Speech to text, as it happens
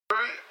I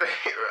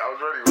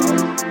was ready,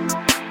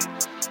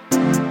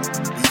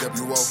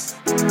 BWO.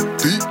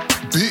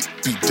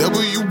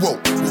 BWO.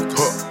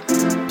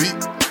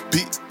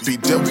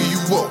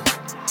 BWO.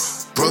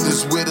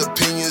 Brothers with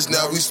opinions,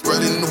 now we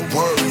spreading the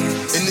word.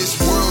 In this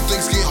world,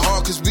 things get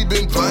hard cause we've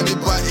been blinded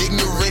by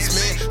ignorance,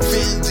 man.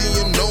 Fed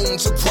the unknown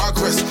to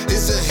progress,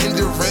 it's a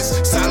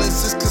hindrance.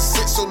 Silence is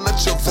consent, so let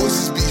your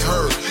voices be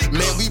heard.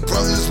 Man, we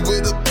brothers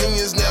with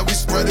opinions, now we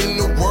spreading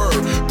the word.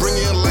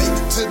 Bringing light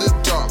to the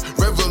dark,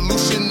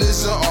 revolution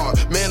is an art.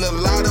 Man, a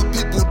lot of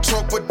people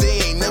talk, but they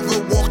ain't never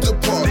walked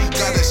apart.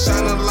 Gotta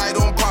shine a light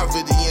on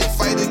poverty and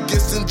fight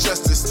against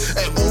injustice.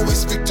 And always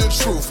speak the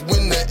truth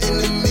when the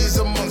enemy's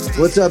amongst us.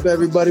 What's up,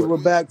 everybody? We're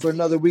back for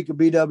another week of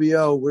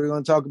BWO. We're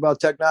going to talk about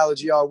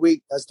technology all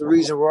week. That's the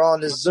reason we're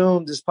on this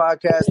Zoom, this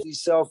podcast,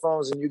 these cell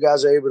phones, and you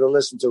guys are able to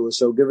listen to us.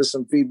 So give us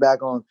some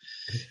feedback on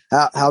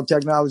how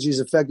technology has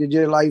affected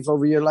your life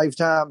over your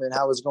lifetime and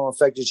how it's going to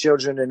affect your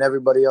children and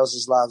everybody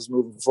else's lives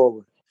moving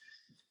forward.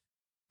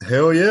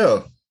 Hell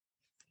yeah.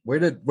 Way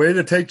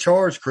to take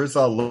charge, Chris.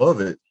 I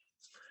love it.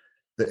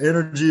 The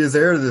energy is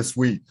there this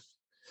week.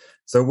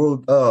 So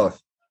we'll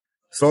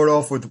start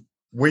off with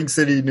Wing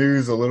City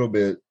news a little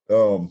bit.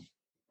 I'll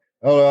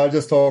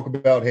just talk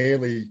about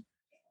Haley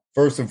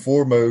first and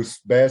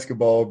foremost,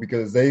 basketball,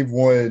 because they've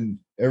won.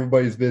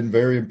 Everybody's been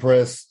very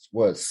impressed.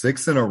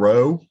 6 in a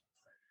row?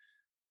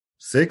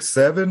 6,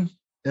 7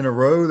 in a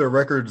row? Their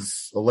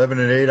record's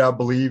 11-8, I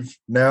believe,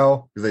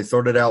 now, because they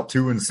started out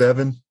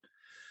 2-7.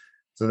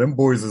 So them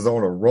boys is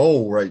on a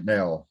roll right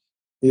now.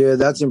 Yeah,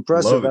 that's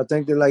impressive. I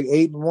think they're like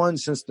 8-1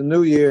 since the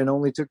new year and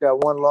only took that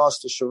one loss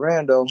to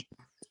Sharando.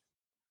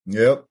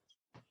 Yep.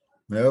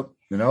 And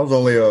that was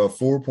only a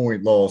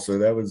 4-point loss, so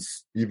that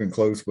was even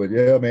close. But,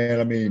 yeah,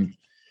 man, I mean,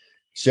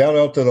 shout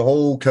out to the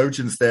whole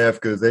coaching staff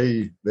because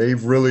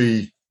they've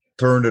really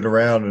turned it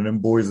around, and them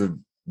boys have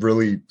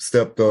really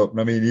stepped up.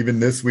 I mean, even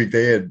this week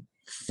they had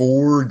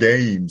 4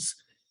 games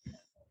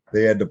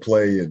they had to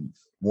play and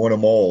won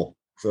them all.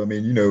 So, I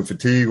mean,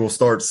 fatigue will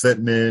start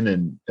setting in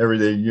and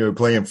everything,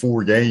 playing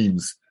 4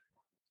 games.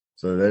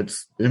 So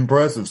that's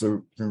impressive.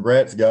 So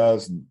congrats,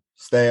 guys, and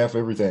staff,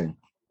 everything.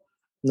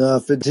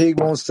 No, fatigue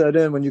won't set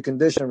in when you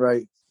condition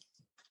right.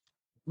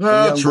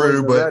 No,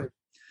 true, but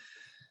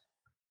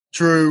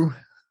true.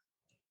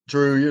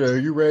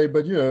 You're ready,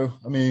 but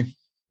I mean,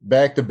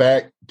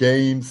 back-to-back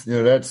games,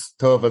 that's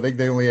tough. I think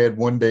they only had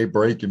 1 day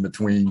break in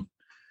between. I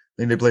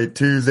think they played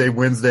Tuesday,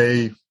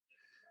 Wednesday,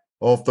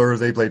 off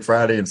Thursday, played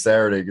Friday and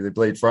Saturday because they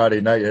played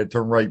Friday night. They had to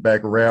turn right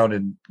back around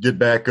and get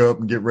back up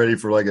and get ready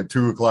for like a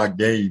 2:00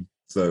 game.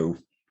 So,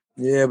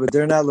 yeah, but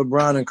they're not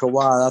LeBron and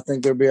Kawhi. I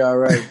think they'll be all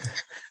right.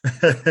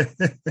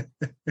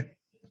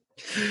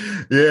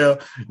 Yeah,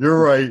 you're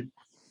right.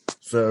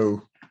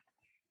 So,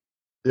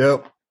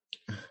 yep,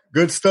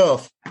 good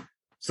stuff.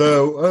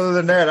 So, other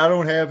than that, I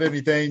don't have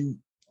anything,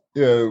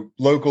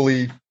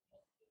 locally.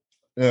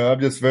 I'm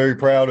just very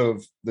proud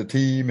of the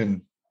team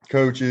and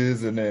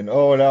coaches. And then,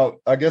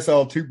 I guess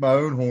I'll toot my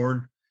own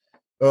horn.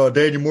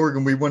 Daniel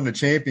Morgan, we won the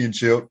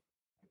championship.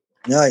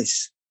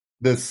 Nice.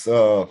 This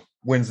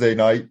Wednesday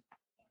night.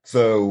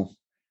 So,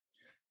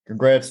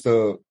 congrats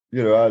to,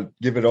 I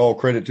give it all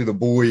credit to the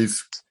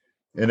boys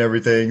and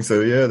everything.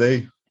 So, yeah,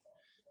 they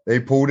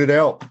pulled it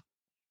out.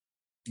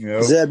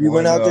 Zeb, you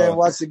went out there and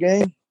watched the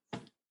game?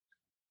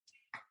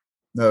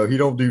 No, he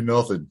don't do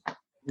nothing.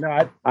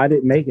 No, I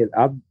didn't make it.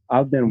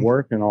 I've been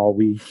working all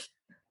week.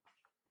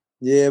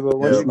 Yeah, but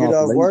once you get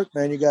off work,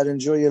 man, you got to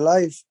enjoy your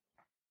life.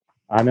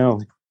 I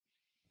know.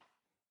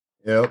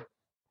 Yep.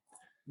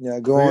 Yeah,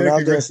 go on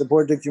out there and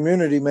support the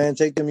community, man.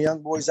 Take them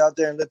young boys out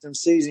there and let them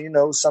see,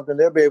 something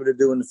they'll be able to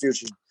do in the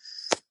future.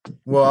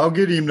 Well, I'll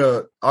get them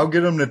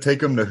to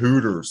take them to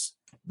Hooters.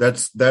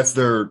 That's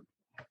their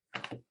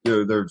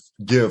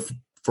gift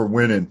for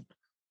winning.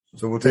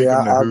 So we'll take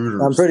them to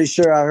Hooters. I'm pretty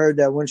sure I heard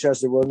that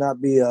Winchester will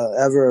not be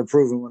ever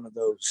approving one of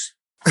those.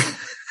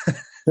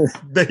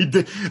 They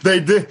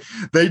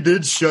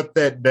did shut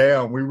that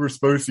down. We were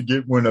supposed to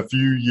get one a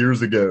few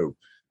years ago.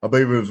 I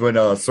believe it was when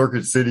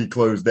Circuit City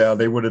closed down.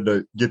 They wanted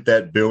to get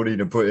that building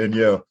and put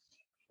in.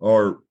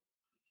 Our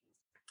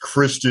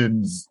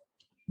Christians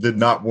did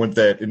not want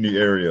that in the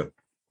area.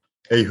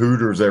 Hey,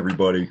 Hooters,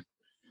 everybody.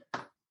 I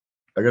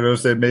gotta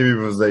say, maybe it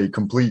was a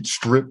complete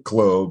strip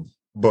club,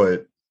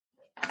 but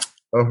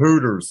a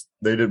Hooters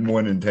they didn't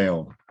want in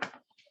town.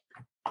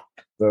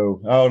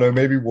 So I don't know.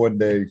 Maybe one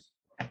day.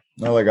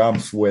 Not like I'm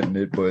sweating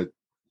it, but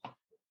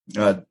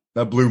that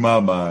blew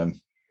my mind.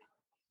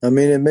 I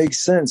mean, it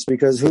makes sense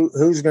because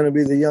who's going to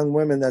be the young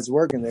women that's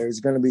working there? It's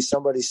going to be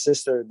somebody's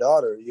sister or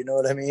daughter. You know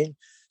what I mean?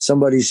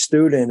 Somebody's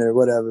student or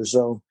whatever.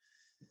 So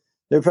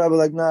they're probably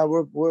like, nah,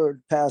 we're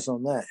pass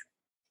on that.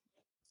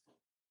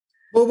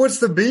 Well, what's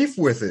the beef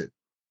with it?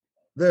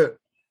 They're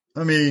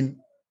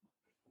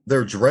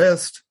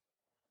dressed.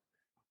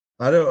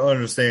 I don't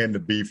understand the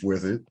beef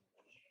with it.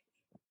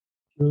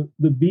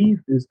 The beef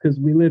is because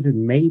we live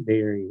in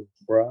Mayberry,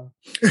 bro.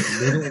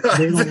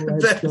 They don't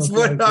That's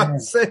what like I'm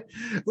saying.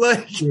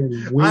 Like,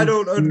 I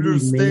don't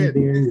understand.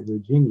 Mayberry,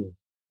 Virginia.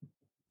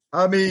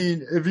 I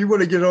mean, if you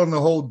want to get on the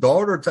whole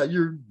daughter type,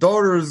 your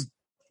daughters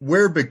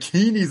wear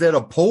bikinis at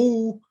a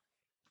pool.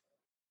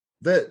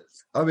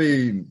 I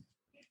mean,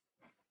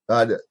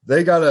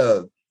 they got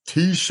a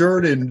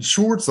t-shirt and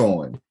shorts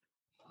on.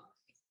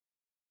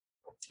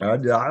 I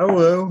don't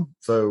know.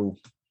 So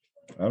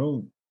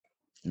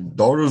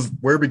daughters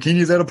wear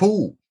bikinis at a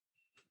pool.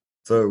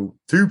 So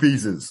 2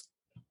 pieces.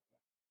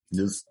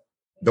 Just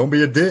don't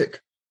be a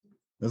dick.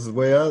 This is the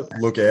way I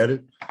look at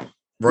it.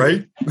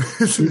 Right?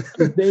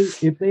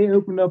 if they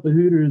opened up a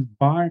Hooters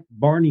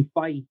Barney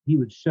fight, he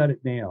would shut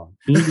it down.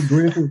 Andy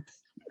Griffith,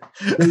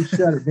 they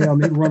shut it down.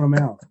 They'd run them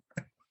out.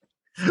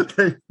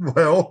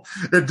 Well,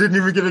 it didn't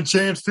even get a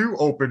chance to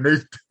open.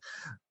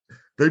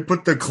 They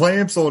put the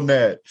clamps on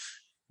that.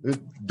 It's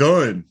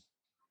done.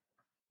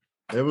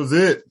 That was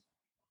it.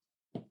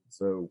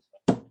 So,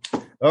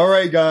 all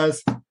right,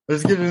 guys,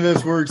 let's get into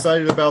this. We're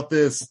excited about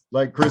this.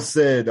 Like Chris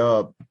said,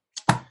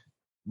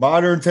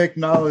 modern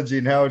technology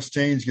and how it's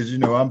changed. Because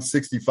I'm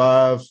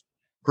 65,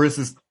 Chris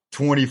is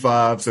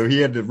 25, so he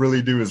had to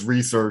really do his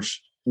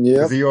research.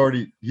 Yeah, he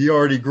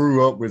already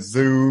grew up with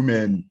Zoom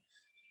and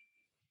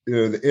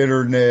the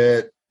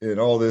internet and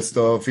all this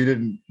stuff. He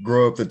didn't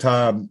grow up the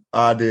time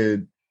I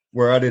did,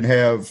 where I didn't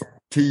have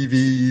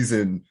TVs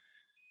and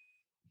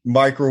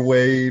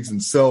microwaves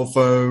and cell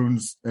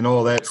phones and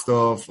all that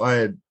stuff. I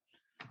had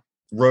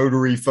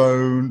rotary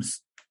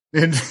phones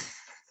and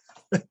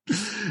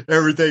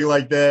everything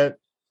like that.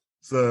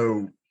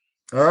 So,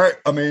 all right.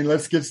 I mean,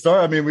 let's get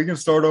started. I mean, we can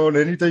start on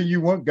anything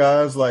you want,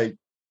 guys. Like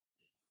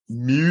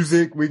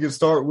music, we can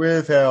start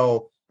with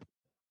how,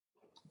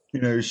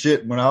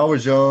 shit, when I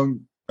was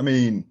young, I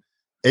mean,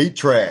 8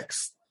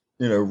 tracks,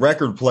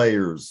 record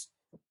players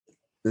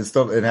and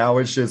stuff, and how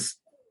it's just,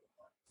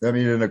 I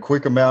mean, in a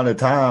quick amount of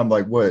time,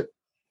 like what,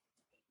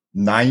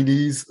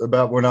 90s,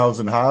 about when I was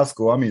in high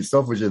school, I mean,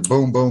 stuff was just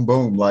boom, boom,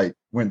 boom, like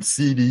went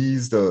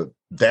CDs to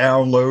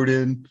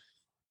downloading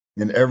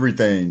and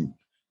everything.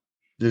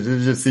 It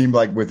just seemed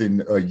like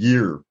within a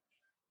year.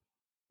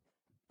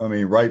 I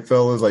mean, right,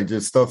 fellas, like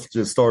just stuff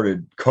just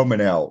started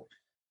coming out.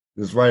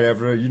 Just right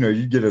after,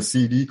 you get a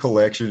CD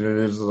collection and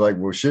it's like,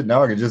 well, shit,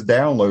 now I can just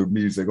download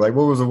music. Like,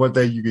 what was the one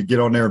thing you could get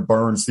on there and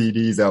burn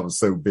CDs? That was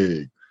so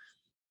big.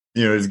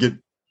 Just get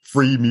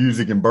free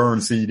music and burn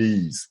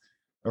CDs.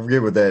 I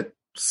forget what that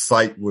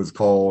site was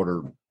called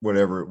or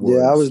whatever it was.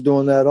 Yeah, I was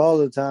doing that all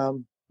the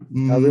time.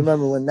 Mm-hmm. I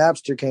remember when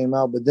Napster came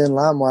out, but then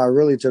LimeWire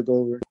really took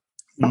over.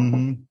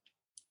 Mm-hmm.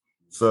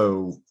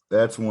 So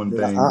that's one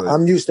thing.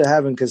 I'm used to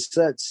having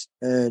cassettes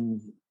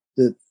and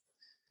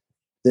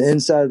the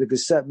inside of the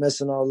cassette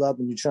messing all up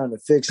and you're trying to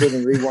fix it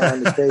and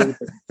rewind the tape.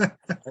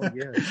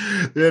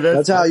 Yeah,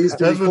 that's how I used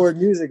to record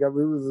music.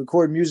 We would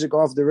record music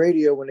off the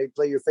radio when they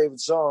play your favorite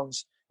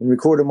songs and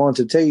record them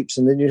onto tapes.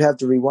 And then you'd have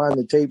to rewind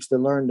the tapes to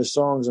learn the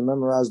songs and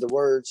memorize the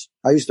words.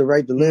 I used to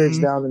write the lyrics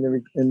down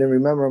and then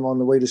remember them on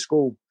the way to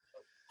school.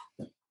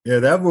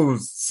 Yeah, that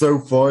was so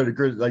fun.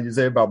 Like you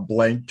say about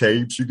blank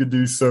tapes, you could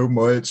do so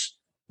much.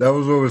 That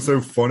was what was so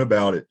fun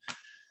about it.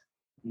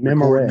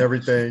 Recording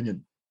everything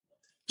and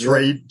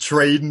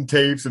trading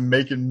tapes and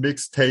making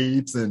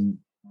mixtapes and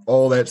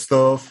all that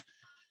stuff.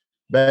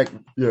 Back,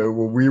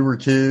 when we were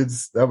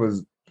kids, that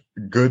was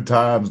good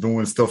times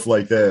doing stuff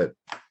like that.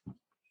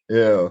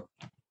 Yeah.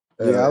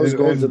 I was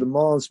going to the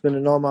mall and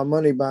spending all my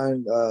money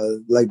buying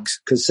like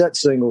cassette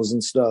singles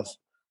and stuff.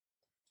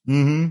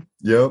 Mm-hmm.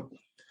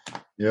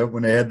 Yep.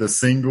 When they had the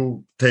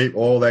single tape,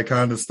 all that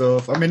kind of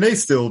stuff. I mean, they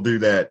still do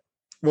that.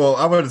 Well,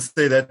 I want to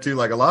say that too.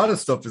 Like a lot of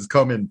stuff is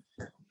coming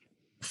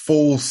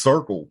full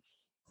circle.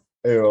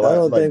 I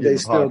don't think they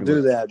still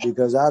do that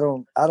because I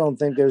don't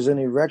think there's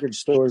any record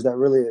stores that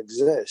really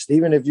exist.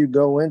 Even if you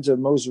go into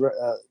most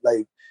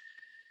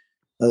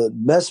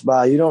Best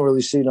Buy, you don't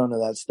really see none of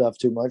that stuff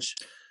too much.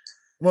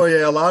 Well,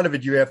 yeah, a lot of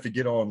it you have to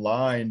get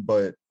online,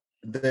 but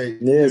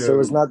so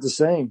it's not the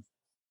same.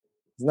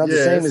 It's not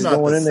the same as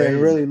going in there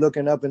and really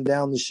looking up and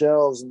down the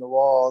shelves and the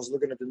walls,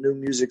 looking at the new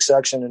music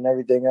section and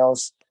everything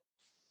else.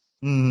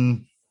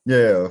 Mm-hmm.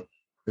 Yeah.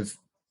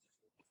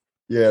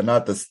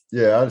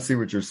 I see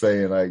what you're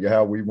saying. Like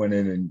how we went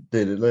in and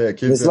did it.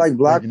 Like, it's like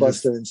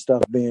Blockbuster and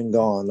stuff being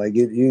gone. Like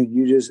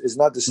you just, it's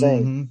not the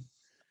same.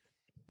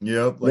 Mm-hmm.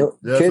 Yep.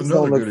 Kids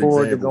don't look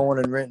forward to going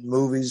and renting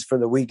movies for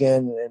the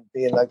weekend and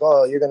being like,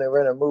 oh, you're going to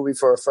rent a movie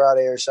for a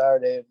Friday or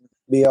Saturday and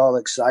be all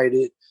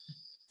excited.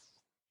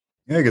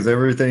 Yeah, because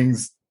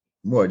everything's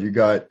you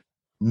got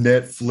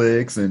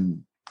Netflix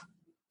and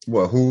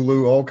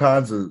Hulu, all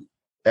kinds of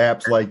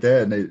apps like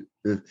that, and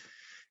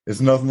it's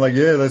nothing like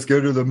let's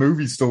go to the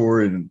movie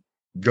store and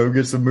go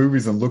get some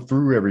movies and look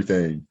through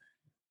everything.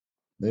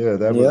 Yeah,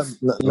 that was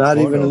not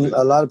even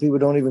a lot of people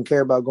don't even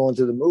care about going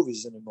to the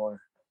movies anymore.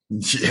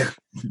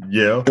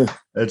 Yeah,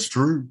 that's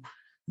true.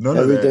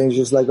 Everything's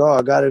just like, oh,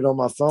 I got it on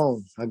my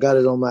phone, I got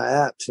it on my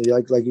app. So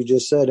like you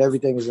just said,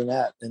 everything is an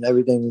app and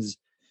everything is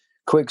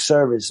quick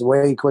service,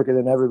 way quicker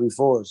than ever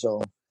before.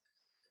 So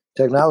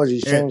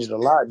technology's changed a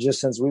lot just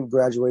since we've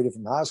graduated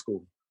from high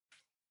school.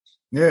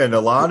 Yeah, and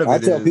a lot of I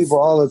it tell is. people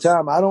all the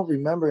time, I don't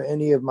remember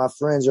any of my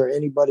friends or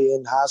anybody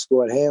in high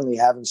school at Hanley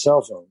having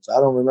cell phones. I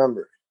don't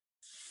remember.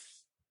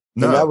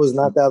 And that No. was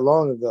not that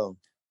long ago.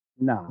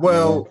 Nah.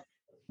 Well,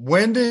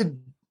 when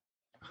did?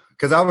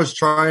 Because I was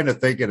trying to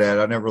think of that.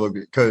 I never looked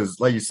at because,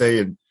 like you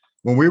say,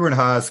 when we were in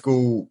high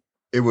school,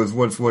 it was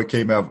what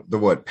came out. The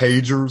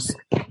pagers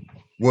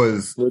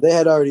was. Well, they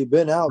had already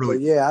been out, Really-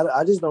 but yeah,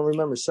 I just don't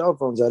remember cell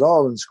phones at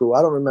all in school.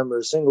 I don't remember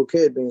a single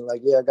kid being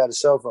like, "Yeah, I got a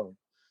cell phone."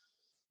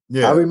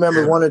 Yeah, I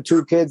remember one or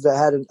two kids that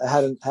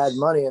hadn't had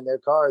money in their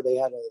car. They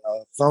had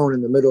a phone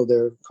in the middle of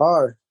their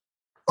car.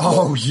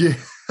 Oh yeah.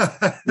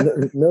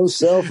 No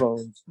cell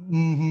phones.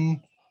 Mm-hmm.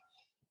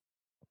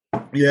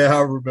 Yeah, I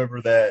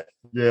remember that.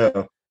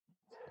 Yeah.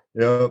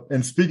 Yeah.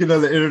 And speaking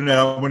of the internet,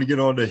 I want to get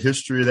on the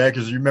history of that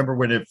because you remember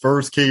when it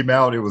first came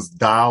out, it was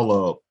dial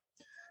up.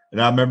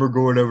 And I remember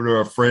going over to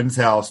a friend's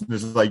house and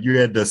it's like you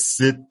had to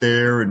sit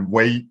there and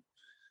wait,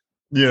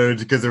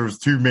 because there was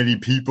too many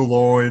people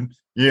on.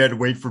 You had to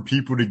wait for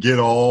people to get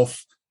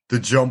off to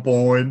jump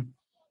on.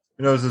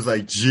 It was just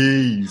like,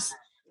 geez.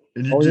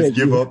 And you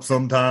give up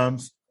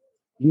sometimes.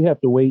 You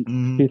have to wait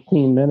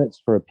 15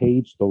 minutes for a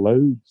page to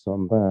load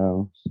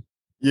sometimes.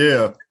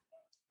 Yeah.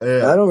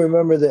 I don't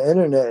remember the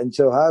internet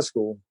until high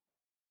school.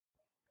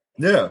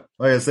 Yeah.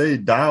 Like I say,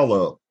 dial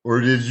up. Or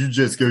did you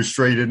just go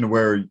straight into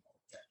where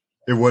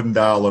it wasn't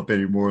dial up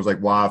anymore? It was like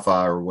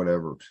Wi-Fi or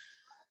whatever.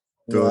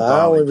 No,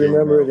 I only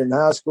remember it in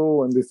high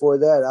school, and before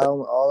that,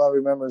 all I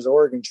remember is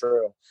Oregon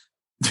Trail.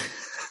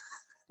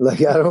 Like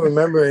I don't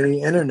remember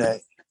any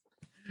internet.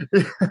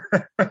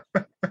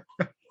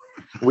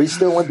 We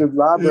still went to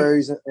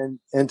libraries and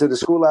into the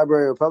school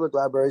library or public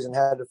libraries and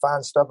had to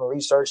find stuff and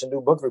research and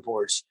do book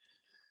reports.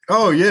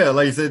 Oh yeah,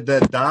 like you said,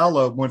 that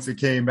dial-up once it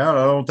came out,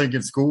 I don't think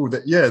in school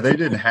they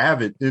didn't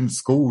have it in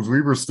schools.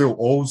 We were still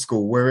old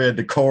school where we had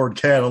the card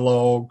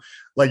catalog.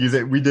 Like you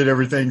said, we did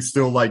everything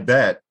still like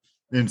that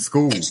in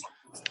school.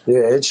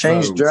 Yeah, it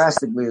changed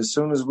drastically as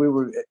soon as we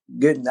were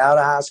getting out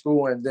of high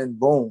school, and then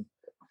boom,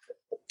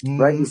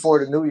 right before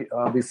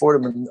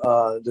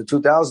the the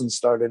 2000s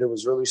started, it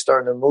was really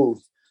starting to move.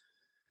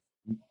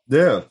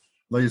 Yeah,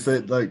 like you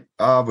said, like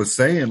I was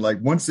saying, like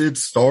once it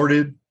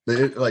started,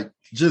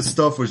 just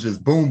stuff was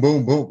just boom,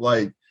 boom, boom.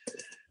 Like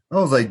I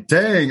was like,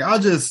 dang, I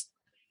was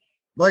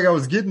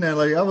getting that,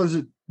 like I was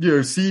just,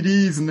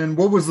 CDs, and then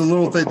what was the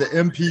little thing, the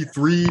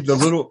MP3, the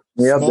little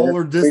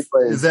smaller disc,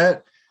 is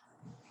that?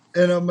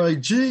 And I'm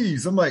like,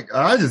 geez,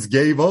 I just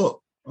gave up.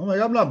 I'm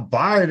like, I'm not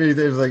buying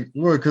anything. It's like,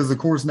 well, because of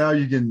course now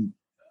you can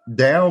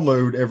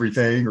download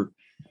everything or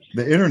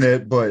the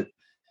internet, but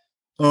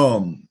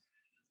to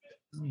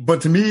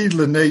me,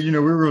 Lene, we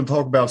were going to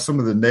talk about some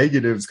of the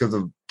negatives because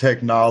of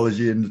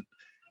technology, and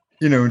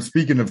and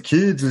speaking of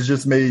kids, it's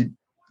just made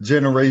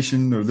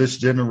this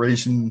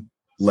generation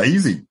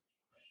lazy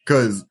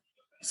because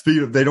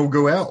they don't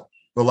go out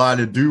a lot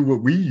to do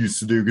what we used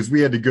to do because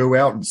we had to go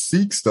out and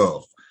seek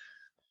stuff.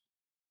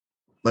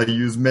 Like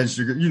you just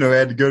mentioned,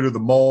 had to go to the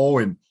mall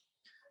and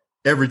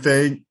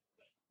everything,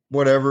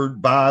 whatever,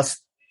 buy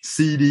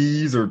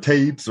CDs or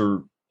tapes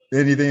or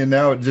anything. And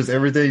now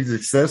everything's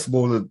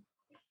accessible to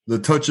the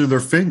touch of their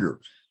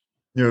finger.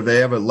 If they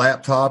have a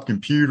laptop,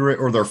 computer,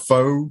 or their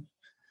phone,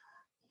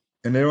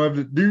 and they don't have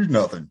to do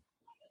nothing.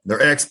 Their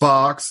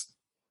Xbox,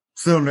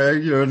 still, an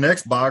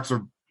Xbox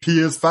or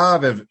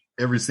PS5 have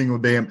every single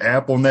damn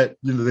app on that,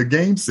 the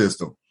game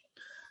system.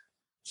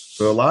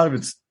 So a lot of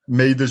it's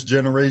made this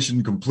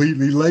generation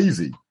completely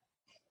lazy.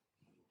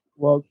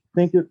 Well,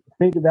 think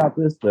about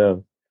this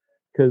though,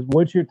 because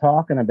what you're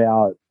talking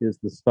about is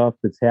the stuff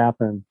that's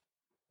happened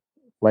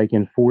like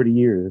in 40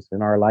 years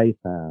in our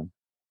lifetime.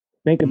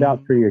 Think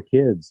about for your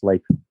kids,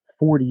 like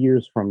 40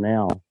 years from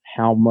now,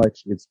 how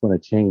much it's going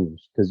to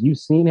change. Because you've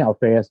seen how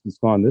fast it's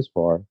gone this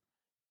far.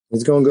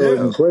 It's going to go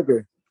even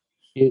quicker.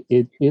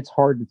 It's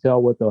hard to tell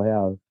what they'll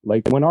have.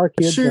 Like when our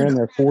kids are in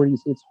their 40s,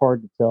 it's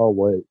hard to tell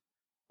what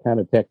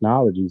kind of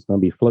technology is going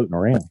to be floating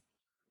around.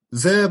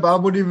 Zeb, I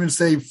wouldn't even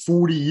say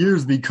 40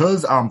 years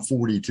because I'm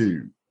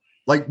 42.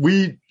 Like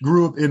we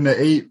grew up in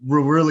the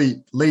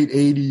really late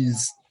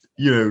 80s,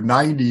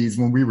 90s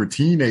when we were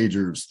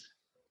teenagers.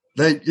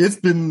 Like it's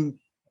been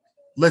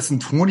less than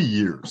 20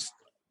 years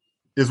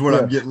is what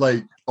I'm getting.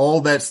 Like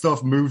all that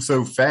stuff moves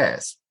so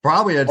fast.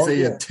 Probably I'd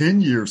say a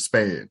 10-year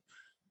span.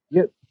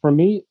 Yeah, for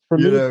me,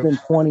 it's been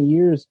 20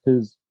 years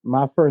because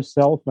my first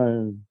cell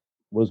phone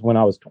was when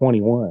I was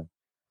 21.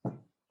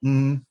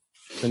 Mm-hmm.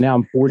 So now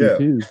I'm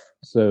 42. Yeah.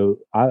 So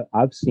I've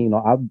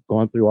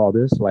gone through all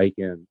this like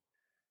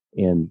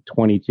in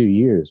 22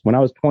 years. When I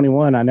was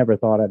 21, I never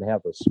thought I'd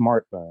have a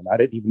smartphone. I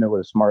didn't even know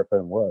what a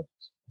smartphone was.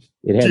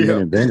 It hadn't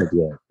been invented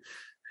yet.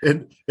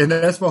 And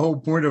that's my whole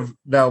point of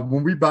now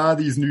when we buy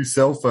these new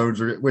cell phones,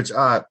 which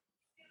I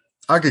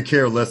could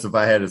care less if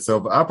I had a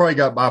cell phone. I probably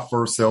got my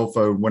first cell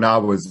phone when I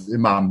was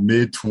in my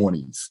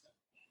mid-20s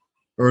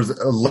or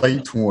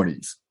late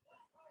 20s.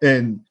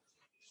 And,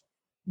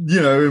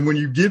 and when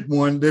you get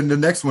one, then the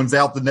next one's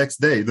out the next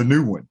day, the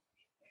new one.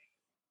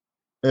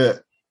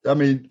 I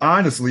mean,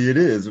 honestly, it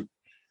is.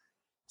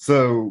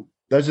 So,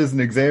 that's just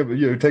an example.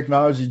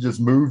 Technology just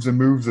moves and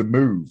moves and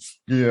moves.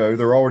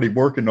 They're already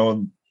working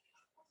on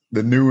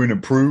the new and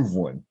improved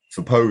one,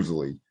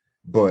 supposedly.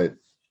 But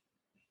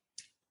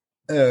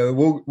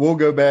we'll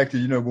go back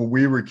to when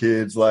we were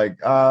kids. Like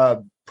I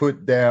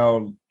put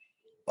down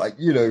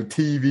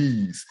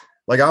TVs.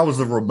 Like I was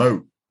the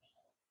remote.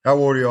 How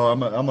old are y'all? I'm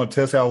gonna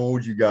test how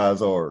old you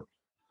guys are.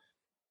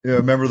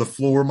 Remember the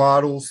floor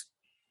models?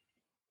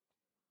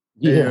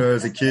 Yeah.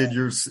 As a kid,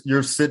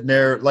 you're sitting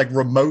there like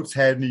remotes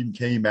hadn't even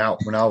came out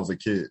when I was a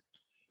kid.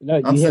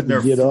 No, I'm you had sitting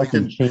to there get up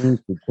flicking. and change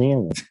the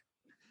channel.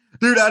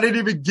 Dude, I didn't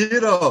even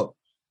get up.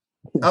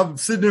 I'm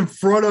sitting in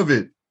front of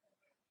it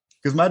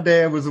because my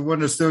dad was the one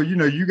that still,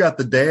 you got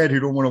the dad who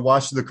don't want to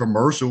watch the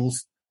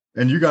commercials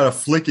and you got to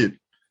flick it.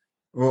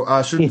 Well,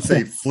 I shouldn't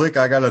say flick.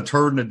 I got to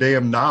turn the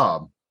damn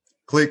knob.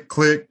 Click,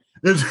 click.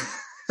 And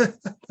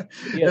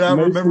I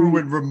remember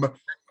when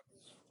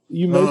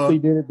you mostly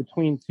did it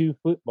between two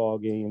football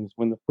games.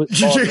 When the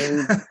football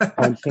game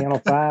on Channel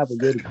 5 would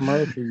go to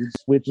commercial, you'd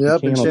switch to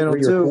channel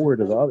 3 or 4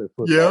 to the other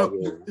football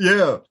game.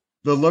 Yeah.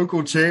 The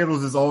local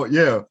channels is all,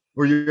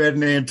 where you had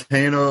an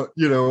antenna,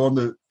 on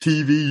the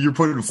TV, you're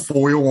putting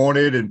foil on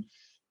it and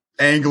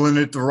angling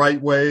it the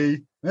right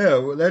way. Yeah,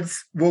 well,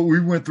 that's what we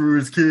went through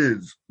as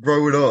kids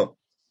growing up.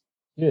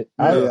 Yeah,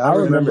 I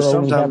remember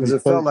sometimes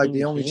it felt like only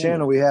the only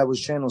channel we had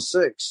was Channel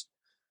 6.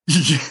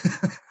 Yeah.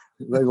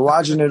 Like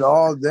watching it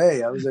all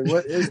day. I was like,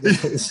 what is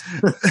this?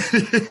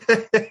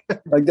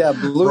 Like that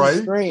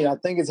blue screen. I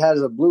think it has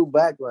a blue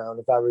background,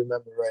 if I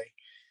remember right.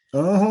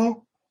 Uh-huh.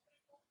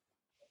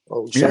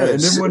 Oh, yeah,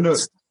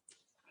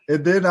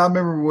 and then I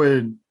remember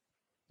when,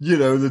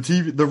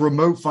 the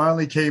remote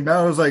finally came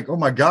out. I was like, oh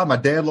my God, my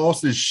dad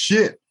lost his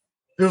shit.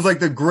 It was like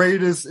the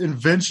greatest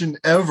invention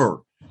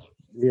ever.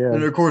 Yeah.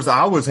 And of course,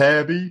 I was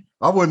happy.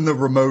 I wasn't the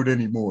remote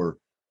anymore.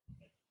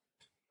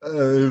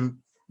 And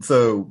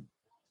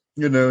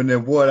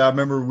then what? I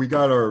remember we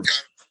got our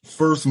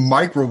first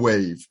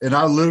microwave, and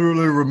I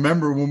literally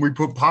remember when we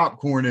put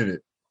popcorn in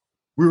it.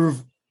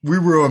 We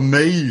were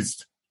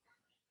amazed.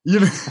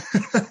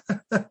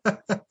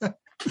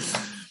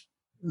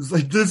 It's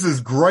like, this is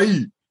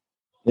great.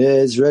 Yeah,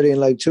 it's ready in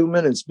like 2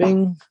 minutes.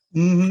 Bing.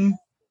 Mm-hmm.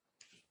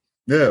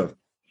 Yeah.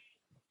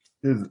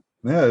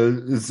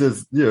 It's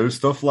just,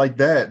 stuff like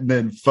that. And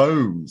then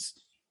phones.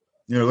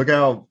 Look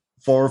how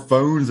far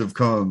phones have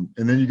come.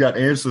 And then you got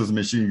answers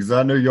machines. Because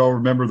I know y'all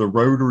remember the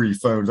rotary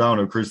phones. I don't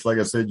know, Chris, like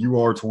I said, you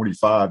are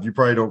 25. You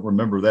probably don't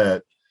remember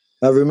that.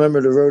 I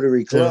remember the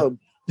Rotary Club.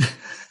 Yeah.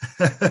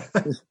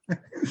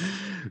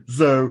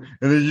 So,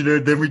 and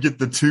then, then we get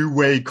the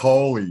two-way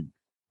calling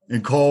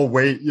and call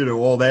wait,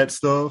 all that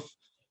stuff.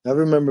 I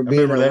remember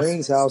being at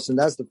Wayne's house, and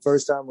that's the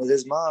first time with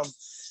his mom.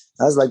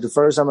 That was like the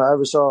first time I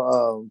ever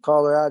saw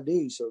caller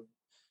ID. So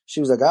she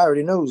was like, I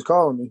already know who's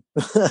calling me.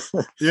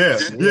 Yeah.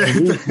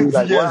 He was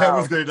like, yeah, wow. that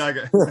was good.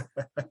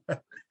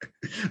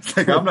 It's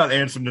like, I'm not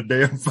answering the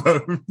damn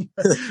phone.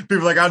 People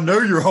are like, I know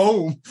you're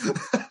home.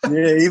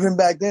 Yeah, even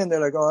back then,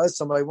 they're like, oh, that's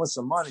somebody wants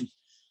some money.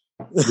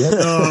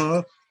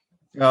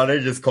 No, they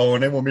just calling.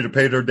 They want me to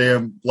pay their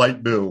damn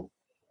light bill.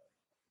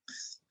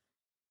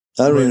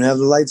 I don't even have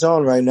the lights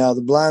on right now.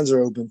 The blinds are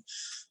open.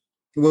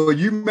 Well,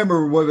 you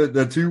remember what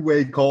the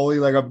two-way calling?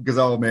 Like, because,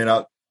 oh,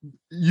 man,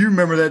 you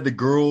remember that the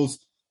girls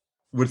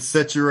would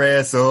set your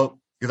ass up?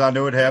 Because I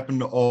know it happened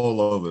to all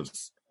of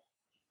us.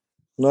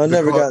 No, I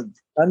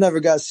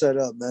never got set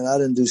up, man. I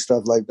didn't do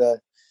stuff like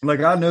that. Like,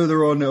 I know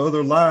they're on the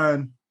other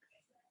line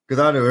because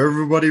I know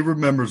everybody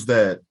remembers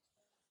that.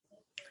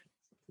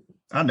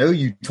 I know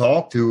you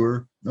talked to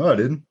her. No, I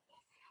didn't.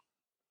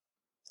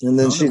 And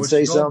then she'd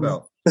say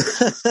something.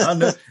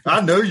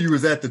 I know you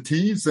was at the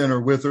teen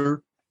center with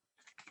her.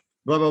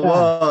 Blah blah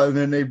blah, and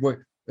then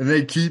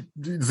they keep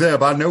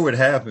Zeb. I know it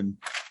happened.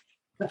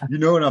 You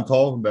know what I'm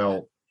talking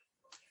about.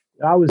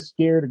 I was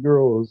scared of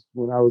girls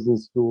when I was in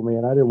school,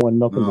 man. I didn't want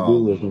nothing to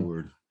do with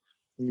them.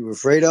 You were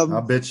afraid of them?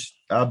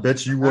 I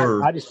bet you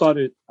were. I just thought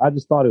it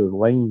was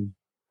lame.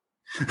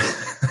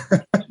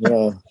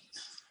 Yeah.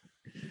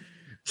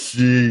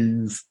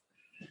 Jeez.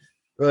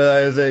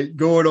 As they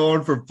going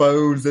on for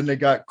phones, then they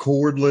got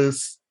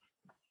cordless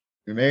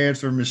and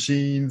answering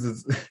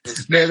machines.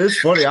 Man, it's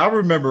funny. I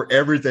remember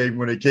everything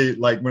when it came,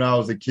 like when I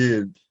was a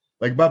kid.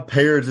 Like my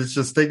parents, it's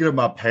just thinking of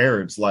my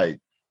parents, like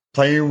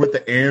playing with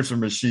the answer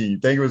machine.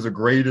 Think it was the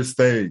greatest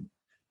thing.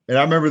 And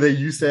I remember they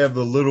used to have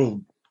the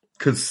little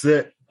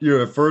cassette.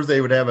 At first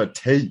they would have a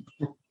tape.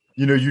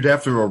 You'd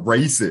have to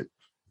erase it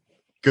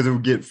because it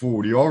would get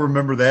full. Do you all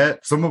remember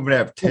that? Some of them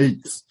have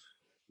tapes.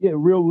 Yeah,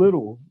 real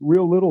little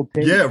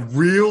tapes. Yeah,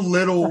 real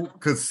little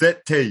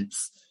cassette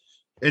tapes.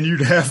 And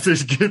you'd have to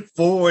get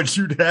full and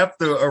you'd have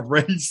to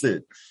erase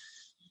it.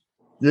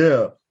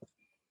 Yeah.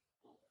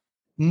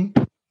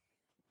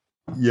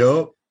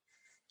 Yup.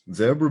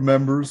 Zeb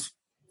remembers.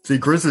 See,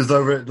 Chris is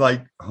over it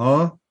like,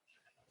 huh?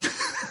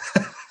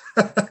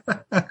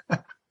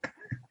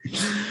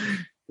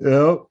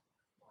 Yep.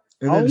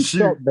 And I always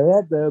felt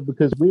bad, though,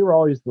 because we were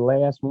always the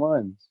last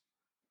ones.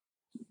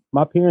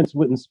 My parents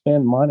wouldn't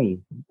spend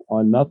money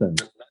on nothing.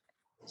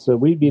 So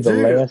we'd be the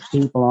Dude. last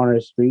people on our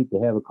street to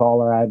have a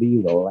caller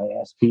ID, the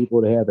last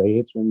people to have an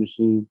answering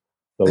machine,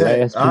 the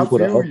Hey, last I people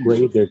to feel you.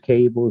 upgrade their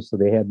cables so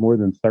they had more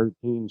than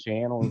 13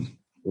 channels,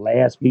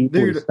 last people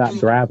to Dude. stop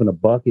driving a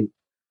bucket.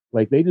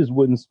 Like, they just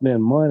wouldn't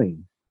spend money.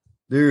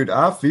 Dude,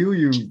 I feel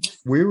you.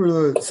 We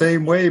were the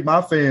same way,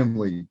 my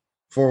family,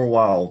 for a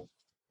while.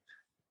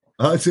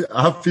 I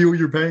feel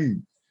your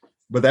pain.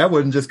 But that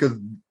wasn't just because,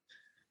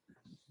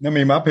 I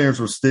mean, my parents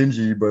were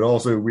stingy, but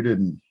also we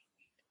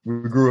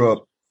grew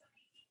up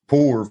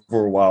poor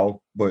for a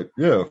while. But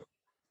yeah,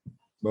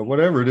 but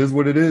whatever, it is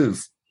what it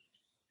is.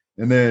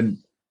 And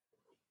then,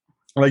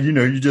 like, you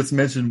know, you just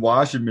mentioned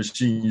washing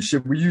machine.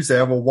 Shit, we used to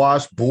have a Yeah, Yeah.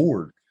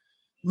 washboard.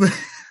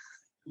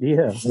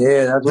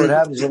 that's what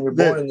happens when you're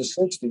born in the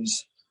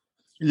 60s.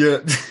 Yeah.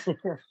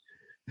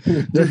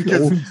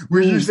 Because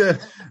we used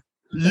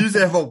to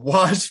have a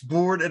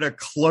washboard and a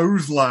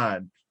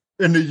clothesline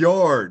in the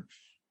yard.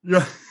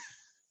 Yeah.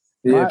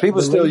 Yeah,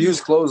 people still use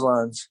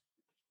clotheslines.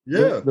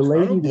 Yeah. The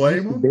lady I don't that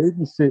blame used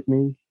to them. babysit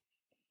me,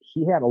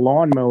 she had a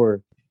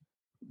lawnmower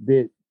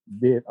that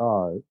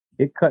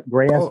it cut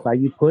grass by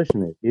you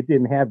pushing it. It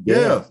didn't have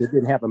gas. Yeah. It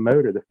didn't have a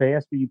motor. The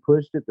faster you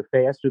pushed it, the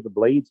faster the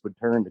blades would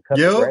turn to cut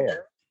the Yep. grass.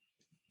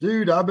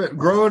 Dude, I bet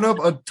growing up,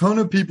 a ton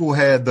of people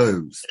had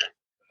those.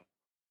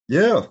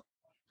 Yeah.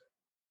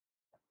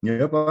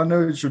 Yep, I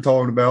know what you're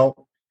talking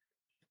about.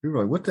 People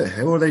are like, what the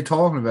hell are they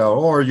talking about?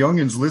 Oh, our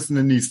youngins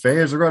listening to these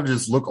fans, they're going to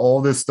just look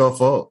all this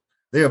stuff up.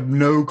 They have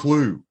no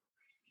clue.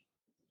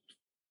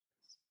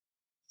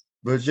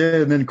 But yeah,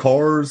 and then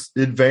cars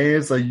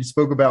advance. Like you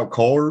spoke about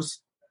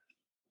cars.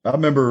 I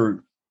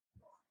remember,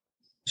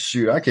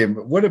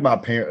 what did my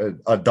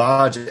parents, a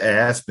Dodge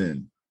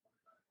Aspen.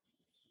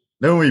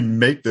 They don't even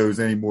make those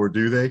anymore,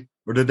 do they?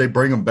 Or did they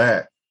bring them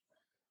back?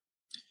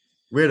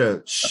 We had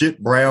a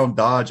shit brown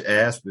Dodge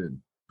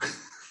Aspen.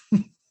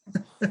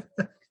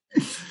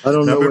 I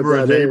don't know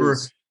what that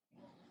is.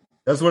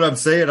 That's what I'm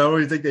saying. I don't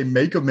even think they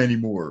make them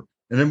anymore.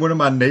 And then one of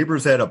my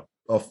neighbors had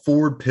a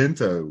Ford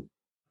Pinto.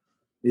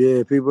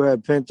 Yeah, people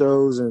had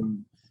Pintos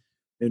and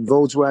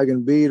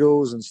Volkswagen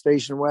Beetles and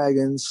station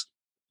wagons.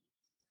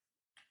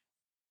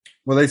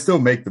 Well, they still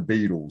make the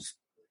Beetles.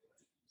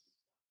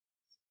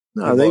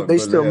 No, they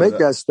still make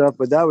that stuff,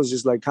 but that was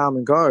just like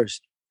common cars.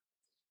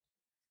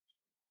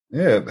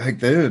 Yeah, back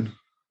then.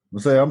 I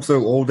say I'm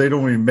so old they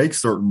don't even make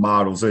certain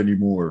models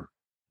anymore.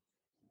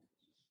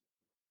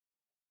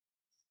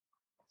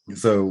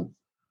 So,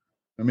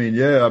 I mean,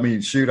 yeah, I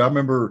mean, shoot, I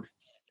remember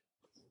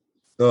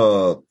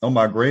on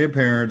my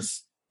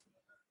grandparents'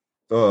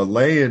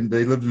 land,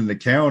 they lived in the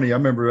county. I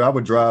remember I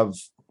would drive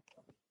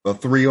a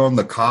 3 on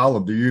the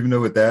column. Do you even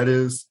know what that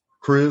is,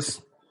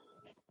 Chris?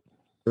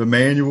 The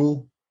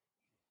manual?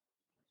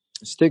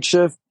 Stick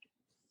shift?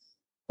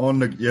 On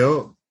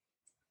the,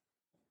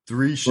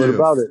 3 shift. What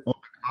about it? On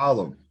the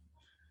column.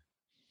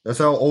 That's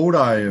how old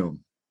I am.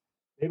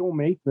 They don't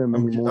make them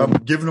anymore. I'm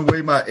giving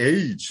away my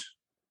age.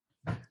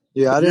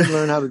 Yeah, I didn't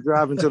learn how to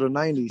drive until the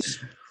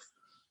 90s.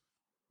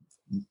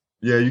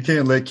 Yeah, you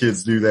can't let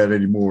kids do that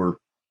anymore.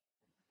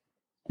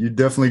 You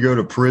definitely go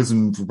to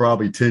prison for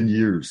probably 10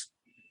 years.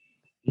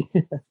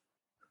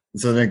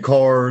 So then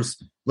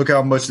cars, look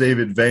how much they've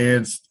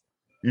advanced.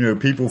 You know,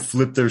 people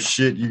flip their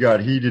shit. You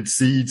got heated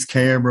seats,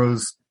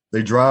 cameras.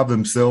 They drive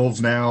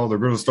themselves now. They're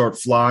going to start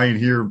flying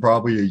here in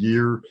probably a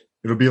year.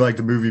 It'll be like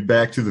the movie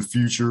Back to the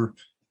Future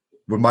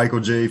with Michael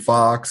J.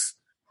 Fox.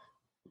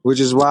 Which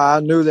is why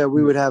I knew that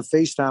we would have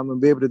FaceTime and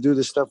be able to do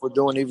the stuff we're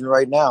doing even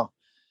right now.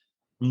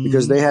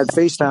 Because they had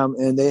FaceTime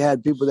and they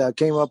had people that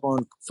came up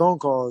on phone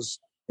calls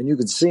and you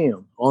could see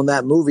them on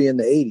that movie in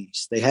the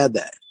 80s. They had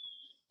that.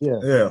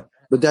 Yeah.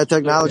 But that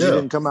technology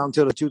didn't come out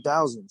until the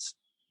 2000s.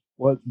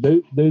 Well,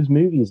 those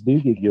movies do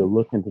give you a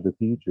look into the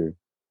future.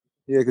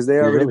 Yeah, because they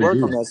already really work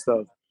do. on that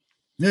stuff.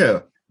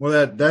 Yeah.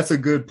 Well, that's a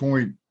good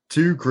point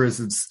too,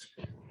 Chris.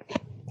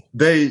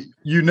 They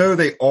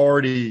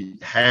already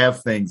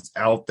have things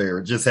out there.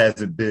 It just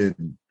hasn't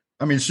been.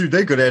 I mean, shoot,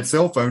 they could have had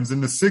cell phones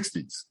in the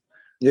 60s.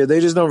 Yeah, they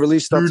just don't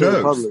release stuff to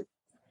the public.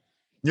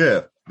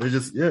 Yeah,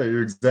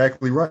 you're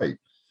exactly right.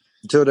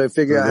 Until they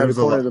figure out how to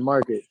corner the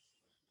market.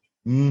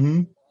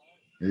 Mm-hmm.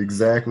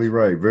 Exactly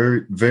right.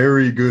 Very,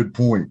 very good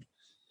point.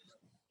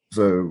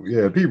 So,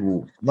 yeah,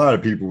 a lot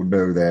of people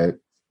know that.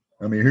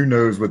 I mean, who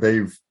knows what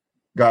they've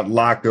got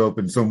locked up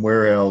in some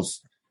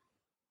warehouse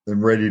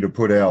and ready to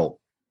put out.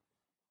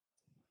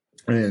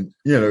 And,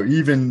 you know,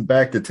 even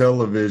back to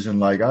television,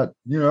 like I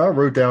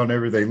wrote down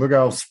everything. Look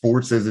how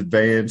sports has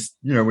advanced.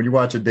 You know, when you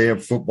watch a damn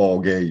football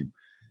game,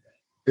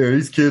 you know,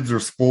 these kids are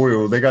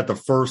spoiled. They got the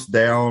first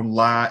down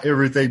line,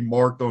 everything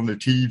marked on the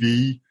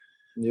TV.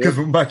 Because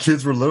when my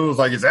kids were little, it was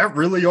like, is that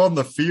really on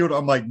the field?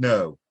 I'm like,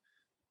 no.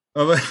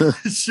 I'm like,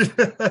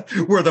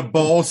 where the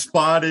ball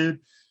spotted,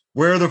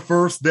 where the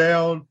first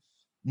down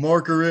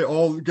marker it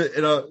all.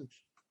 And I'm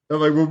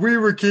like, when we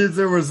were kids,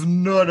 there was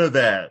none of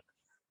that.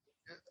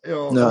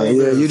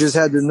 You just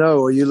had to know,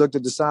 or you looked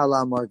at the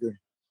sideline marker.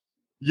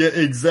 Yeah,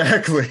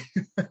 exactly.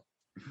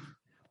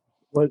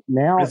 Well,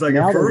 now it's like they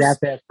got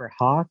that for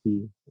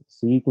hockey,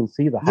 so you can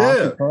see the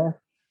hockey puck.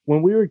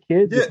 when we were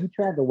kids, Yeah. if you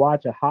tried to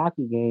watch a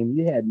hockey game,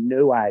 you had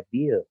no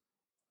idea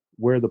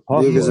where the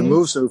puck because was. it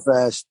moves so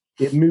fast.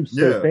 It moves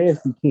so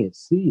fast you can't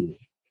see it.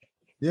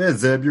 Yeah,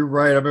 Zeb, you're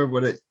right. I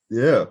remember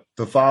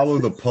to follow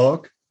the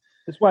puck.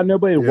 That's why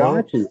nobody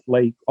watches.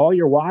 Like, all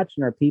you're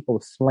watching are people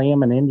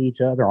slamming into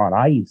each other on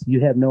ice. You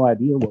have no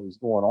idea what was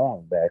going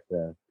on back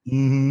then.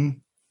 Mm-hmm.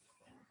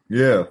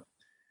 Yeah.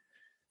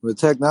 But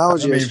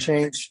technology has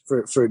changed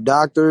for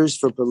doctors,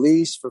 for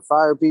police, for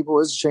fire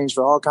people. It's changed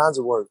for all kinds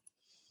of work.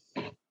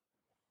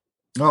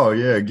 Oh,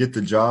 yeah, get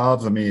the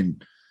jobs. I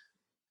mean,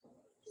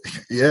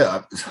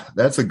 yeah,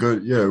 that's a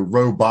good,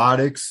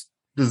 robotics.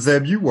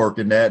 Zeb, you work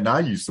in that, and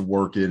I used to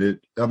work in it.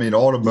 I mean,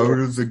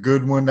 automotive's a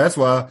good one. That's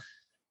why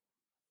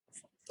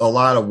a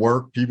lot of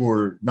work, people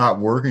are not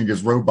working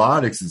because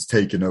robotics is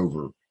taking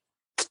over.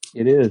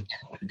 It is.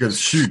 Because,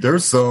 shoot,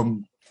 there's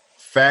some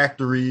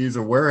factories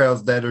or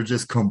warehouses that are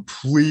just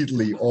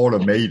completely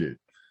automated.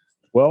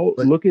 Well,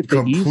 look at the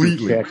completely.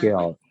 easy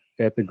checkout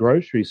at the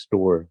grocery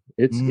store.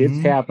 It's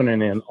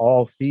happening in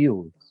all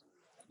fields.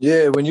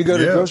 Yeah, when you go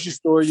to the grocery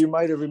store, you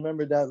might have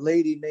remembered that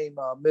lady named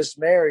Miss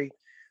Mary,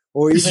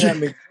 or even at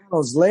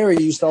McDonald's. Larry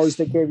used to always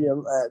take care of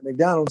you at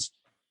McDonald's.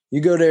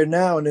 You go there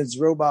now, and it's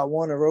Robot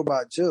 1 or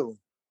Robot 2.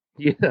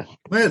 Yeah.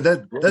 Man,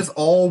 that's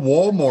all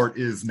Walmart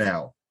is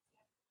now.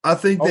 I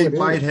think they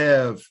might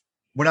have,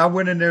 when I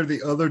went in there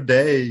the other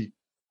day,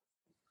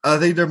 I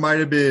think there might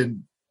have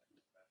been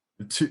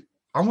two.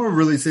 I'm going to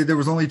really say there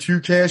was only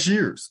 2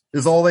 cashiers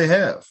is all they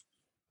have.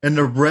 And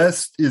the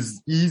rest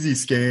is easy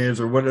scans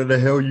or whatever the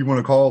hell you want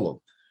to call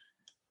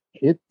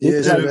them.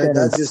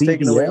 That's just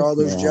taking away all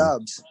those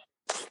jobs.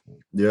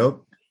 Yep.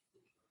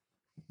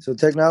 So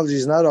technology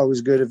is not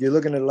always good. If you're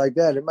looking at it like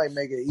that, it might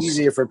make it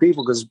easier for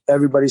people because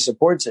everybody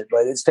supports it,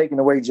 but it's taking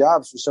away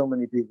jobs for so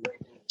many people.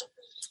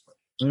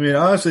 I mean,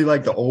 honestly,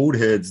 like the old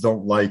heads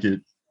don't like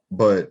it,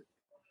 but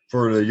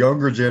for the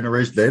younger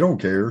generation, they don't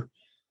care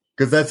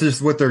because that's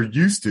just what they're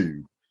used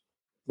to.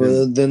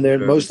 Well, then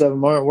most of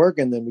them aren't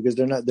working then because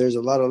they're not. There's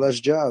a lot of less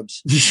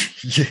jobs.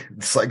 Yeah,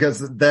 it's like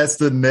that's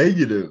the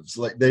negatives.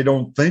 Like they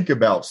don't think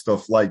about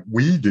stuff like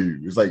we do.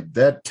 It's like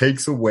that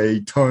takes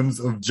away tons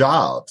of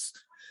jobs.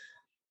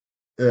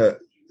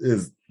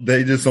 Is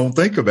they just don't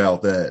think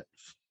about that.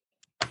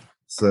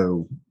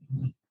 So,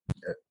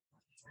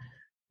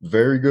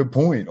 very good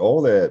point.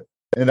 All that,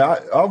 and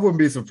I wouldn't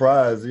be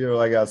surprised.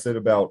 Like I said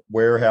about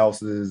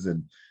warehouses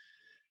and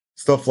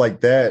stuff like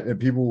that, and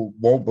people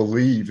won't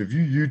believe if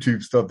you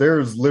YouTube stuff.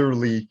 There's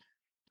literally,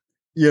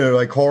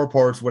 like car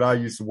parts. When I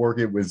used to work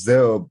it with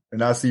Zeb,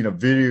 and I seen a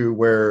video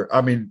where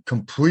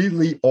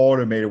completely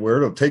automated, where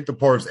it'll take the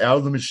parts out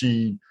of the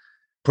machine,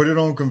 put it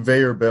on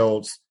conveyor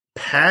belts,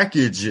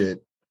 package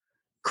it,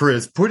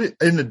 Chris, put it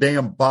in the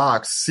damn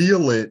box,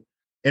 seal it,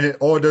 and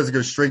all it does is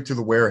go straight to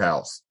the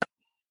warehouse.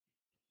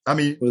 I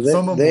mean,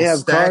 some of them they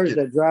have cars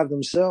that drive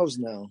themselves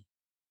now.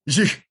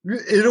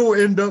 It'll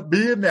end up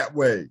being that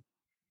way.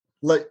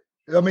 Like,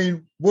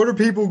 what are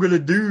people going to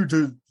do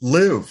to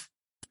live?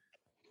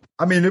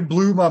 It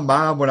blew my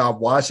mind when I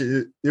watched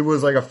it. It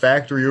was like a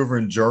factory over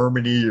in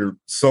Germany or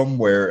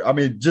somewhere.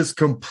 Just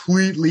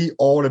completely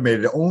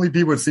automated. The only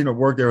people that seen it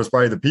work there was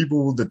probably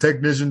the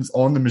technicians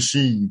on the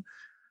machine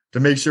to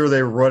make sure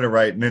they were running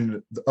right, and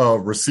then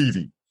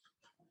receiving.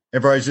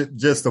 And probably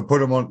just to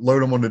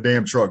load them on the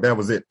damn truck. That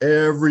was it.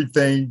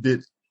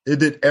 It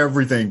did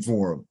everything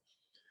for them.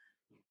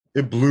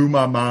 It blew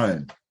my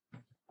mind.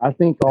 I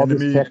think all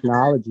this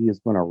technology is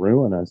going to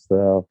ruin us,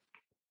 though.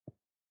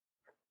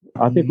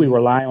 I think we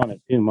rely on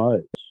it too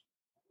much.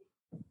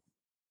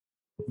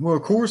 Well,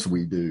 of course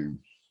we do.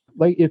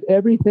 Like, if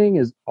everything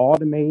is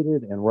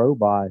automated and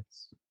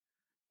robots,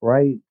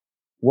 right?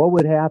 What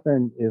would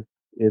happen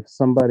if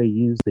somebody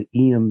used the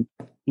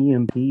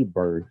EMP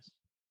burst?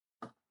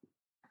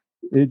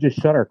 It would just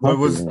shut our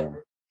country down.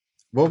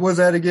 What was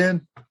that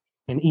again?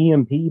 An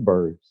EMP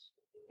burst.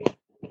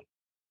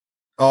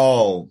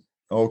 Oh,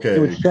 okay. It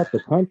would shut the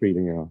country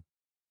down.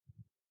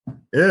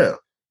 Yeah,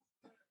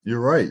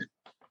 you're right.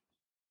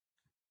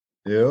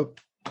 Yep.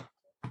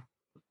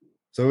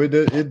 So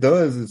it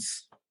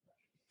does.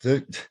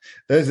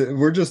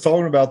 We're just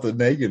talking about the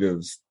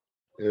negatives.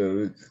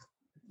 In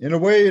a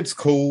way, it's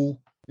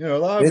cool. A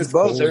lot of it's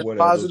both. Cool, there's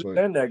whatever, positives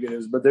and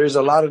negatives, but there's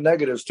a lot of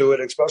negatives to it,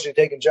 especially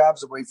taking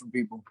jobs away from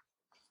people.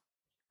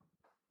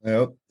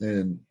 Yep,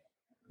 and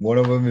one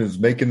of them is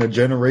making a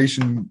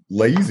generation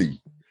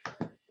lazy.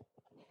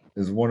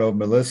 Is one of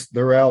them, unless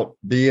they're out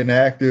being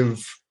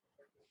active.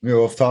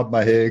 Off the top of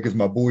my head, because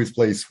my boys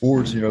play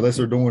sports. Unless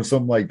they're doing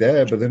something like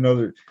that. But then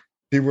other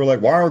people are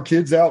like, "Why are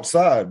kids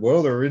outside?"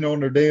 Well, they're in on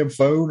their damn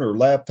phone or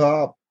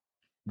laptop,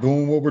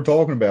 doing what we're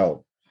talking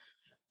about,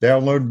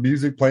 downloading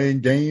music,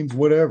 playing games,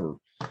 whatever.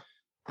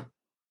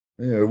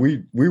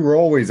 We were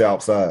always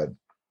outside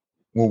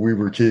when we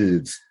were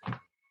kids,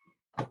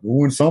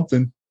 doing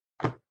something.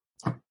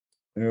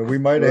 We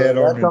might have had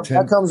our Nintendo.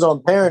 That comes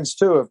on parents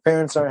too. If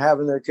parents aren't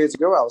having their kids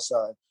go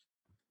outside.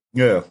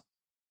 Yeah.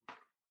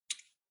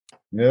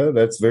 Yeah,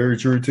 that's very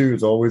true too.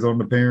 It's always on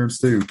the parents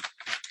too.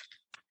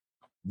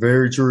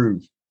 Very true.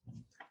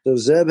 So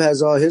Zeb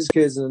has all his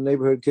kids and the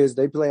neighborhood kids.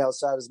 They play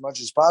outside as much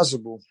as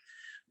possible.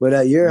 But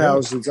at your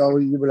house, it's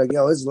always, you be like,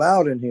 yo, it's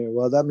loud in here.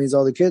 Well, that means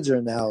all the kids are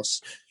in the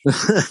house.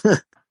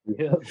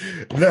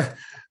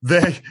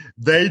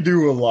 They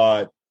do a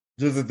lot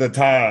just at the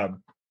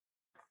time.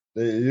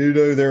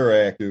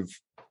 They're active.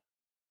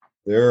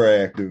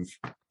 They're active.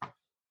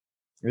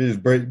 They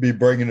just be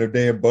bringing their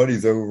damn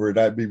buddies over, and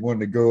I'd be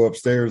wanting to go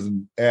upstairs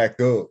and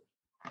act up.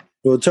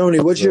 Well, Tony,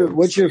 what's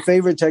your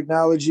favorite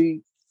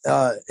technology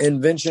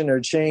invention or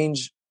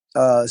change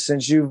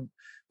since you've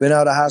been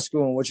out of high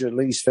school, and what's your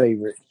least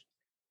favorite?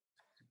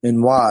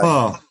 And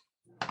why?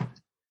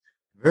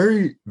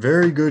 Very,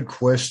 very good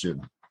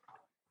question.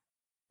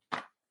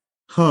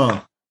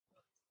 Because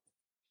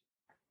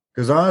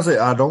honestly,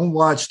 I don't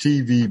watch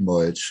TV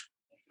much,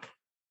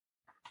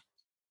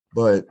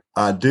 but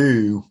I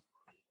do.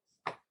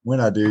 When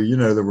I do,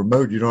 the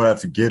remote, you don't have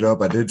to get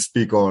up. I did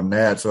speak on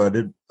that, so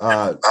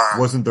I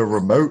wasn't the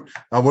remote.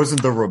 I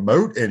wasn't the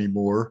remote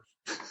anymore.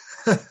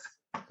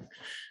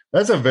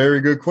 That's a very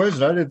good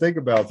question. I didn't think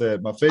about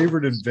that. My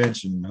favorite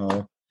invention,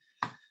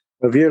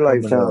 of your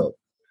lifetime.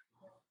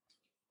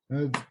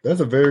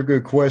 That's a very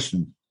good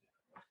question.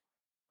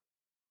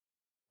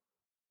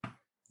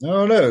 I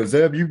don't know.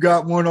 Zeb, you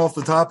got one off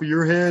the top of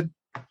your head?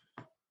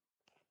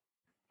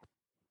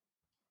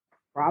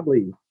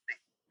 Probably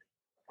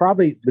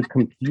the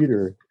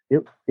computer.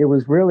 It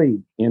was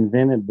really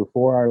invented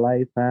before our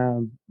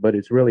lifetime, but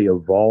it's really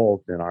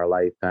evolved in our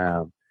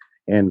lifetime.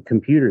 And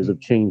computers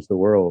have changed the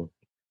world.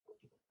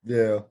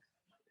 Yeah.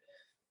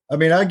 I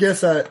mean, I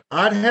guess I'd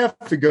have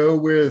to go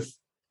with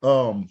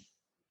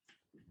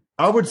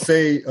I would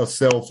say a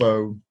cell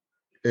phone,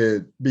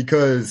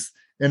 because,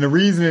 and the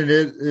reason it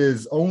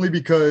is only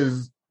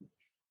because,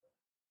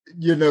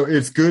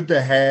 it's good to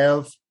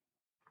have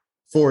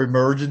for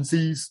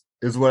emergencies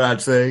is what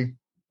I'd say.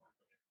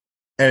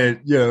 And,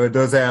 it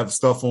does have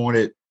stuff on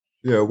it,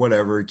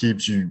 whatever. It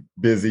keeps you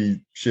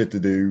busy, shit to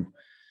do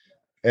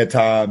at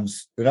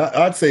times. And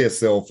I'd say a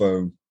cell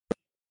phone.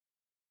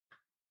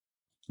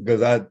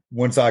 Because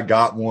once I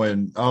got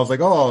one, I was like,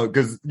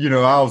 because,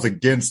 I was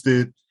against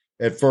it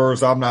at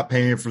first. I'm not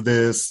paying for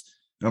this.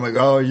 And I'm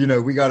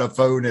like, we got a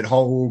phone at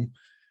home.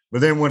 But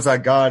then once I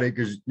got it,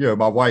 because,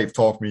 my wife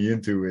talked me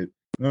into it.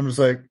 And I'm just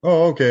like,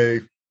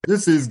 okay,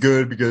 this is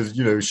good because,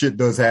 shit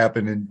does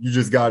happen and you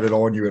just got it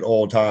on you at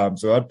all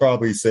times. So I'd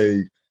probably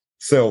say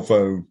cell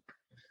phone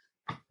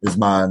is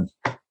mine.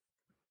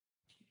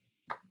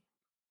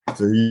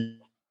 So you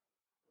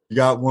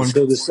got one.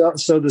 So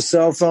the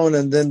cell phone,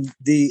 and then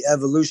the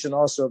evolution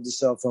also of the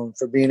cell phone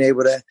for being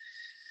able to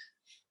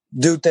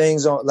do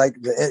things on, like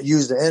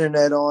use the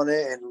internet on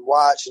it and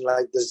watch, and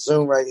like the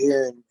Zoom right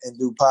here and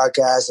do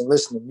podcasts and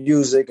listen to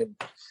music, and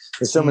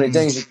there's so many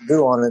things you can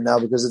do on it now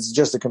because it's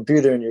just a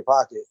computer in your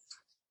pocket.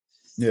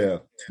 Yeah.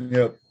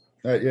 Yep.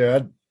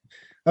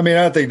 I mean,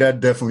 I think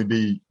that'd definitely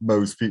be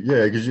most people.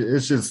 Yeah, because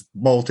it's just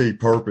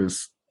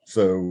multi-purpose.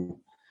 So,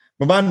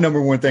 but my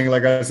number one thing,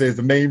 like I said, is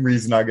the main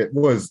reason I get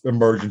was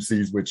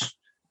emergencies, which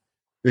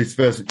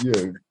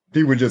especially,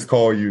 people just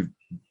call you,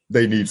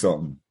 they need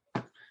something.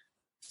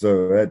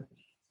 So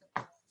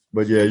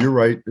but yeah, you're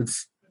right. You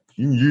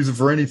can use it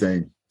for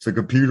anything. It's a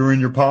computer in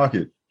your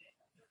pocket.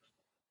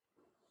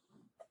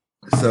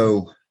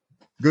 So,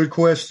 good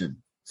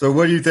question. So,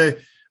 what do you think?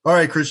 All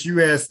right, Chris,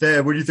 you asked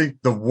Dad, what do you think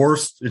the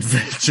worst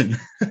invention?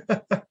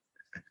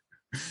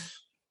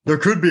 There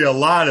could be a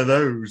lot of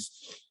those.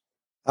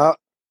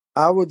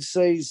 I would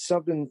say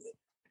something,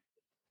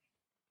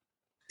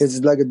 it's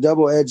like a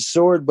double-edged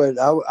sword, but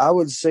I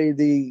would say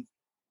the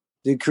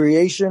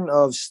creation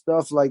of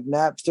stuff like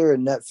Napster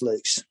and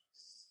Netflix.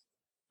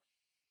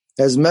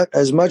 As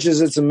much as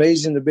it's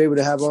amazing to be able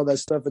to have all that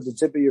stuff at the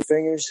tip of your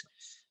fingers,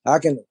 I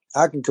can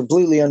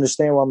completely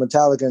understand why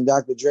Metallica and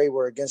Dr. Dre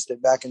were against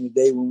it back in the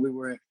day when we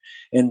were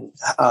in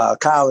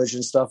college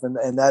and stuff,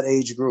 and that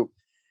age group.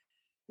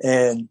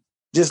 And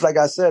just like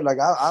I said, like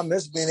I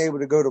miss being able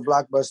to go to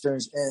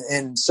Blockbuster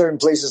and certain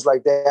places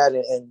like that,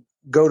 and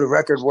go to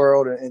Record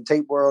World and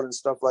Tape World and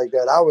stuff like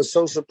that. I was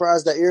so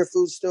surprised that Ear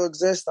Food still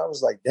exists. I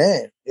was like,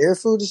 damn, Ear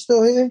Food is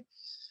still here?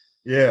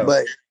 Yeah.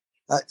 But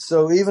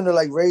so even to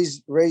like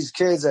raise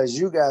kids as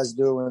you guys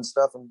do and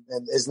stuff, and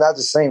it's not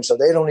the same. So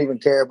they don't even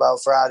care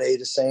about Friday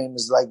the same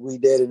as like we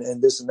did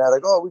and this and that.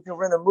 Like, oh, we can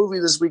rent a movie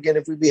this weekend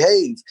if we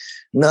behave.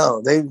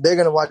 No, they're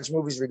going to watch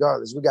movies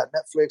regardless. We got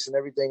Netflix and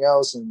everything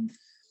else, and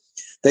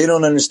they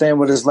don't understand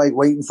what it's like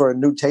waiting for a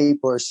new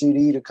tape or a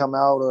CD to come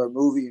out or a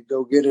movie and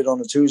go get it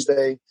on a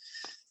Tuesday.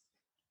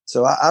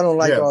 So I don't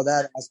like all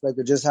that aspect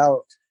of just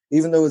how,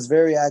 even though it's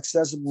very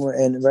accessible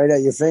and right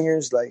at your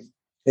fingers, like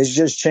it's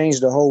just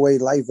changed the whole way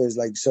life is.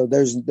 Like, so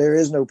there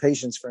is no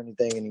patience for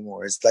anything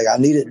anymore. It's like, I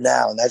need it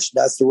now. And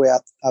that's the way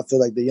I feel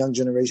like the young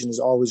generation is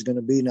always going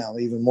to be now,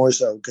 even more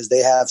so because they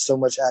have so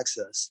much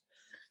access.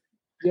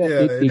 Yeah,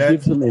 it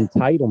gives them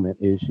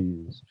entitlement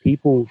issues.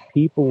 People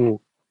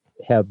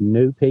have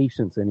no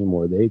patience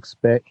anymore. They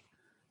expect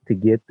to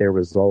get their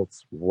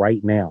results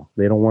right now.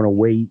 They don't want to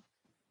wait.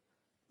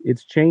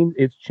 It's changed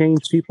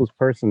people's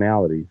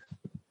personalities.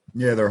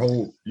 Yeah,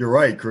 you're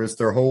right, Chris,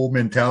 their whole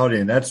mentality.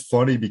 And that's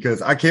funny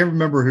because I can't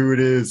remember who it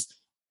is.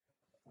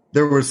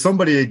 There was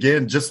somebody,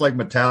 again, just like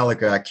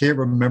Metallica. I can't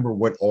remember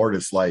what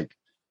artist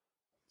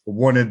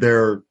wanted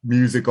their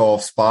music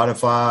off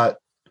Spotify.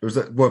 Was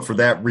that what, for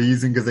that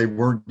reason? Because they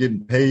weren't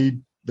getting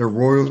paid their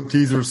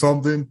royalties or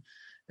something.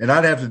 And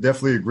I'd have to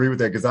definitely agree with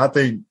that because I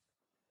think,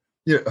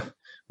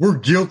 we're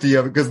guilty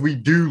of it because we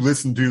do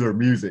listen to their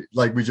music.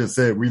 Like we just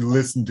said, we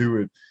listen to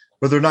it,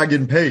 but they're not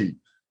getting paid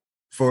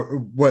for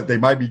what they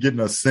might be getting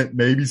a cent,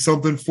 maybe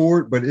something for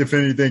it, but if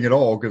anything at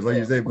all, because like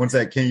you said, once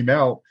that came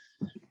out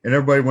and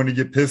everybody wanted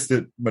to get pissed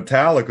at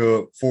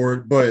Metallica for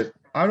it, but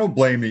I don't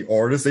blame the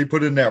artists. They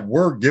put in that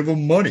work, give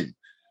them money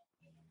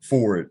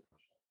for it.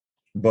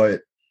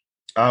 But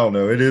I don't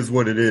know. It is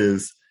what it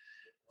is.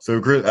 So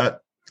Chris,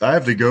 I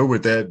have to go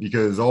with that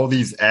because all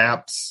these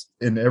apps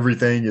and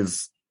everything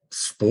is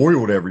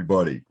spoiled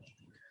everybody.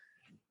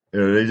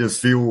 They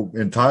just feel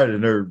entitled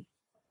and they're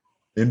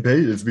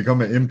impatient. It's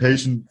become an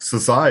impatient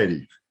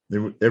society.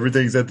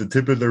 Everything's at the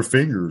tip of their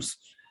fingers.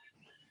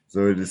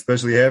 So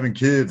especially having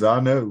kids,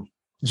 I know.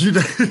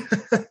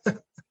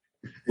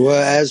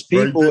 Well, as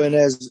people and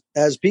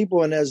as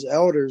people and as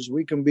elders,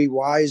 we can be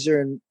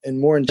wiser and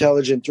more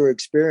intelligent through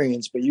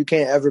experience, but you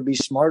can't ever be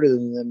smarter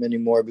than them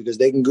anymore because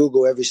they can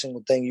Google every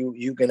single thing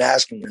you can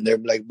ask them, and they're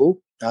like, "Boop,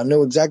 I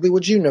know exactly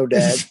what you know,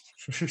 Dad."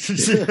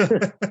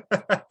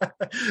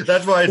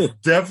 That's why it's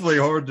definitely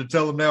hard to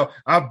tell them now.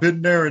 I've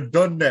been there and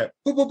done that.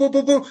 Boop, boop, boop,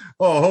 boop, boop.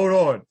 Oh, hold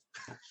on.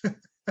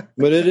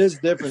 But it is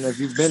different if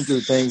you've been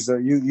through things. So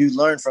you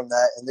learn from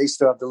that, and they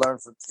still have to learn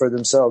for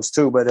themselves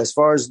too. But as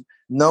far as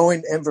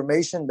knowing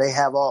information, they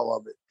have all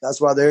of it.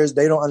 That's why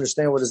they don't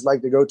understand what it's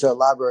like to go to a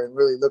library and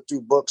really look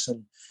through books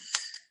and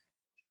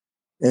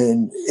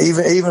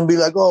even be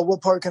like, oh,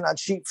 what part can I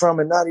cheat from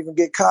and not even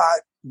get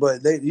caught?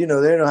 But they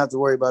don't have to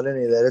worry about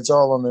any of that. It's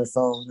all on their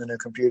phone and their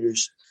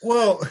computers.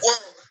 Well,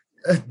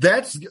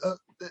 that's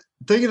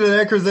thinking of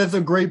that, because that's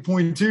a great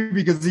point too,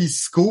 because these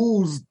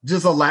schools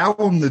just allow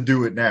them to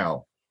do it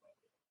now.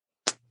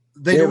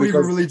 They don't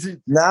even really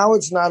now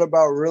it's not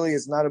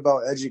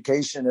about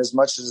education as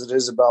much as it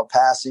is about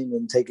passing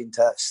and taking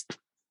tests.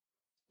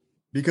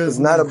 Because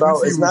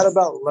it's not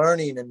about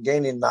learning and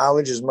gaining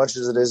knowledge as much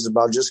as it is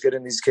about just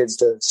getting these kids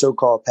to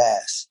so-called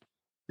pass.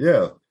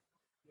 Yeah.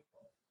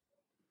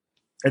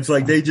 It's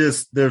like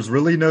there's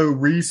really no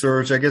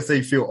research. I guess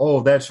they feel,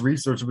 oh, that's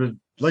research, but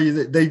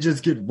like they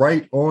just get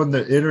right on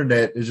the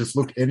internet and just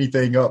look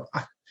anything up.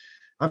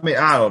 I mean,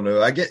 I don't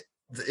know. I get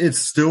it's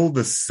still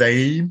the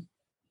same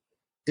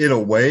in a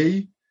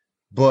way,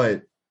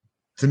 but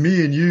to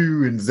me and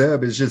you and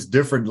Zeb, it's just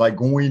different, like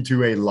going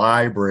to a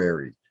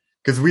library,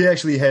 because we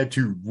actually had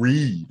to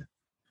read.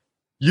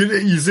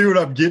 You see what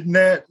I'm getting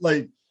at?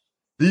 Like,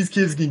 these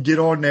kids can get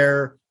on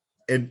there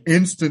and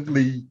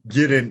instantly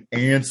get an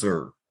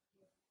answer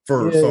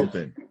for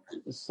something.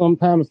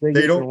 Sometimes they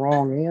get the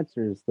wrong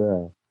answers,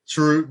 though.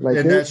 True, like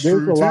and that's true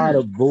too. There's a lot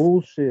of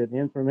bullshit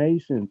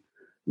information.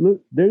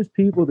 Look, there's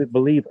people that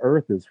believe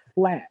Earth is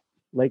flat.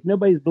 Like,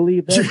 nobody's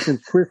believed that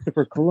since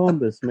Christopher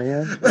Columbus,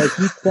 man. Like,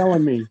 you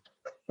telling me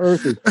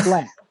Earth is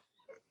flat?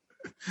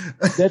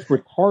 That's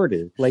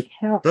retarded. Like,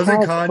 how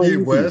doesn't how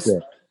Kanye West?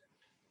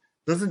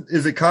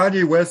 Is it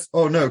Kanye West?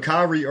 Oh no,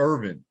 Kyrie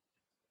Irving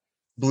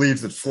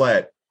believes it's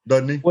flat,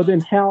 doesn't he? Well,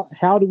 then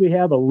how do we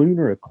have a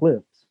lunar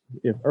eclipse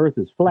if Earth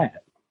is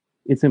flat?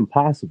 It's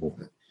impossible.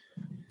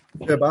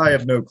 Yeah, but I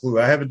have no clue.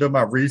 I haven't done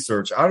my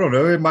research. I don't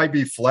know. It might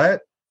be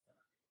flat.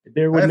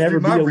 There would never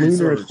be a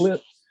lunar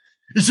eclipse.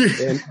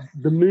 And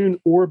the moon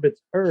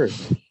orbits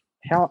Earth.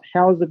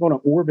 How is it going to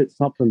orbit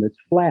something that's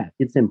flat?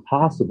 It's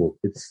impossible.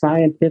 It's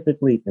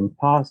scientifically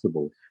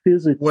impossible.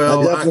 Physically.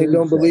 Well, I definitely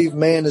don't believe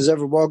man has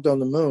ever walked on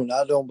the moon.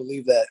 I don't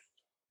believe that.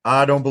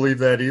 I don't believe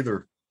that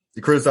either.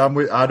 Chris,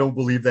 I don't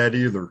believe that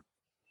either.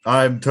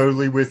 I'm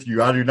totally with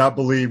you. I do not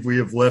believe we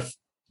have left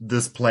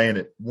this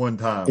planet one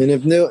time. And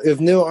if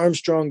Neil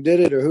Armstrong did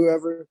it, or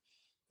whoever,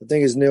 I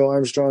think it's Neil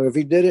Armstrong, if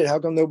he did it, how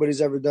come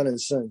nobody's ever done it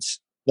since?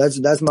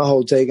 That's my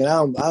whole take, and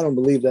I don't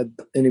believe that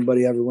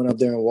anybody ever went up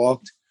there and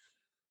walked.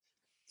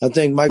 I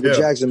think Michael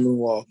Jackson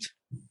moonwalked.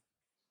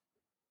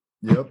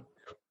 Yep,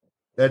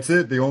 that's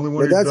it. The only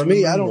one. But that's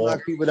me. I don't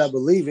like people that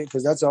believe it,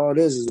 because that's all it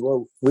is. Is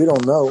well, we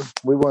don't know.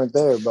 We weren't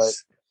there, but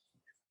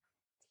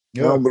I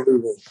don't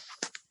believe it.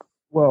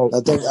 Well,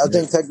 I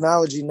think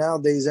technology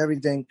nowadays,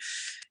 everything.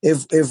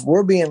 If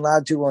we're being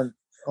lied to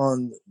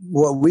on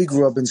what we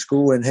grew up in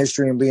school and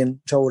history and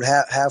being told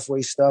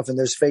halfway stuff, and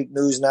there's fake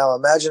news now,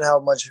 imagine how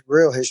much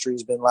real history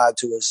has been lied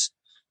to us.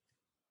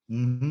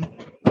 Mm-hmm.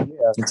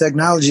 Yeah. And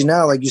technology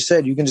now, like you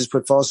said, you can just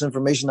put false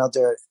information out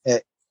there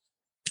at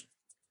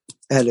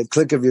a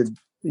click of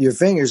your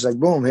fingers, like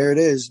boom, here it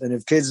is. And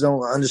if kids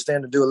don't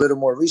understand to do a little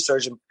more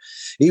research, and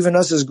even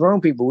us as grown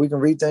people, we can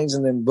read things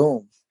and then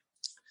boom,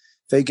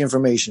 fake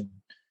information.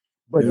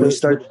 But we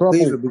start to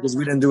believe it because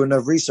we didn't do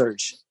enough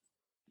research.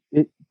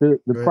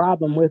 The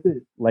problem with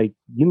it, like,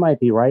 you might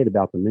be right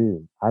about the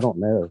moon. I don't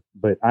know,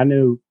 but I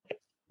know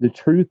the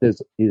truth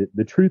is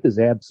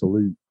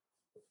absolute.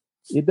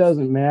 It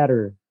doesn't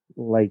matter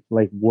like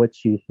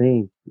what you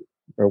think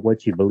or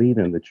what you believe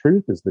in. The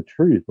truth is the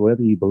truth.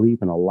 Whether you believe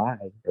in a lie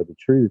or the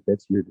truth,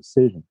 that's your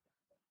decision.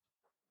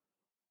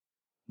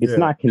 It's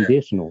not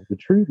conditional. The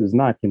truth is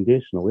not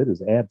conditional. It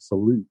is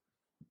absolute.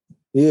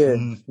 Yeah,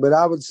 but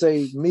I would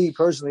say, me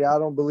personally, I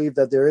don't believe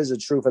that there is a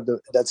truth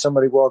that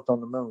somebody walked on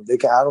the moon.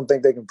 I don't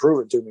think they can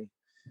prove it to me.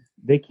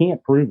 They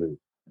can't prove it.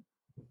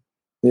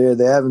 Yeah,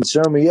 they haven't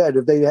shown me yet.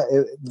 If they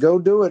go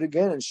do it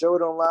again and show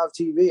it on live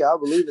TV, I'll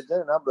believe it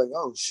then. I'll be like,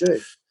 oh,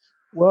 shit.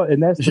 Well,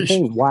 and that's the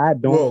thing. Why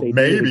don't they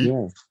do it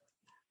again?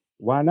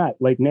 Why not?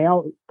 Like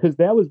now, because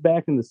that was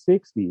back in the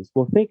 60s.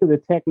 Well, think of the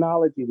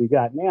technology we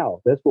got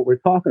now. That's what we're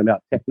talking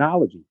about,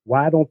 technology.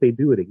 Why don't they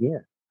do it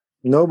again?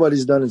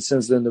 Nobody's done it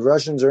since then. The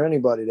Russians or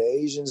anybody, the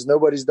Asians,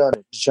 nobody's done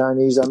it. The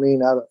Chinese,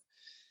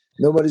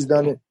 nobody's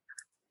done it.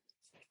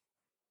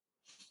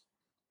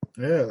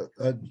 Yeah,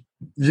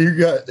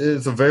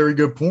 it's a very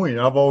good point.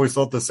 I've always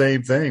thought the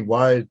same thing.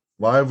 Why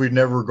have we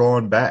never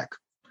gone back?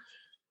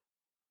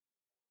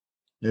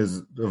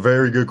 Is a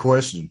very good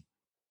question.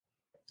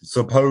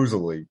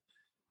 Supposedly.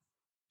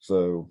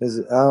 So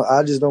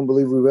I just don't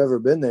believe we've ever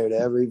been there to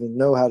ever even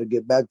know how to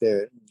get back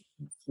there,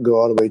 go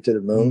all the way to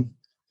the moon.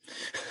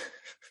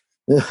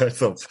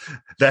 That's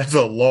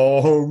a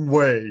long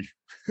way.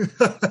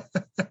 It's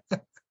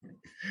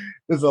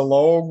a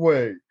long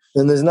way.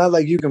 And it's not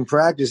like you can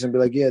practice and be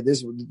like, yeah,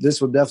 this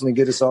will definitely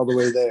get us all the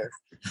way there.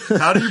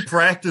 How do you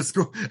practice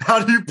going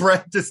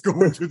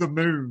to the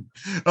moon?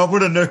 I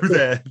want to know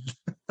that.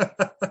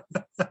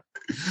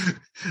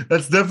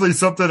 That's definitely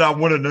something I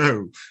want to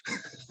know.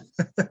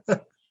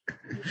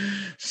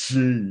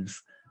 Jeez.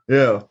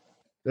 Yeah.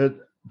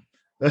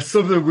 That's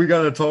something we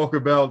got to talk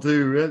about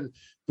too.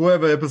 We'll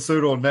have an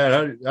episode on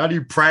that. How do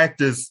you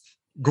practice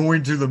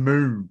going to the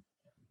moon?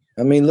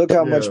 I mean, look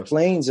how much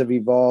planes have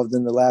evolved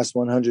in the last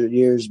 100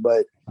 years,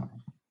 but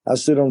I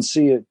still don't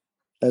see it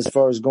as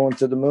far as going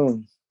to the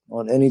moon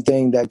on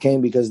anything that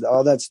came, because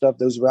all that stuff,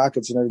 those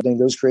rockets and everything,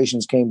 those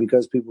creations came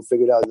because people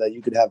figured out that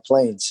you could have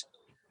planes.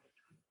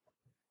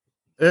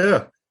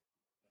 Yeah.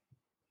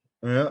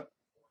 Yeah.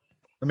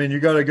 I mean, you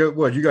got to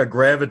go, you got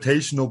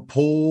gravitational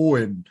pull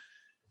and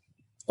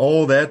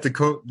all that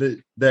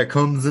that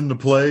comes into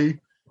play.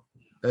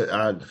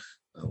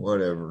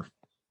 Whatever.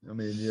 I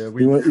mean, yeah.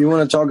 You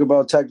want to talk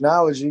about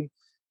technology?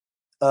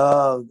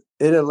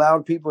 It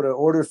allowed people to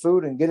order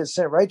food and get it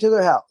sent right to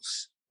their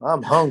house.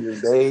 I'm hungry,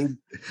 babe.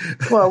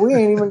 Well, we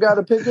ain't even got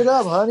to pick it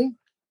up, honey.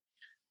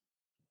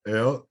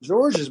 Yeah.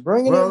 George is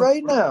bringing it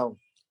right now.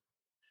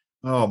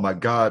 Oh my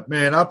God,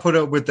 man! I put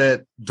up with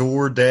that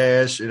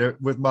DoorDash and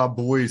with my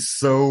boys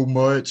so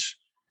much,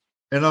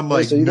 and I'm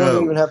like, so you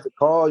don't even have to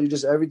call.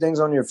 Everything's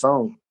on your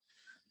phone.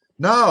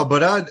 No,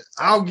 but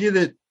I'll get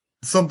it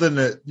something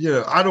that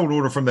I don't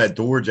order from that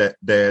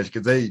DoorDash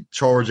because they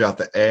charge out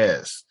the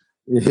ass.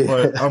 Yeah.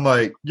 But I'm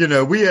like,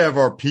 we have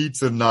our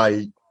pizza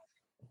night,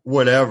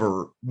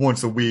 whatever,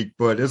 once a week,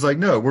 but it's like,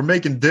 no, we're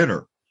making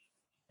dinner,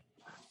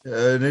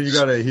 and then you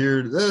got to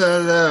hear,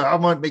 I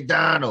want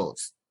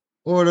McDonald's.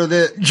 Order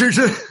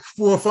that.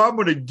 Well, if I'm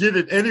going to get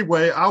it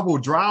anyway, I will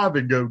drive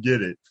and go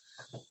get it.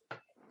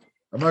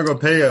 I'm not going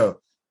to pay a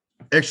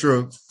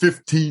extra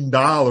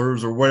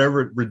 $15 or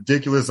whatever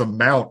ridiculous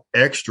amount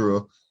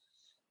extra.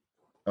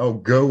 I'll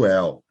go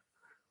out.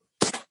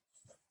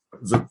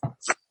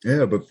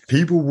 Yeah, but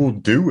people will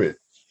do it.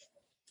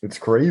 It's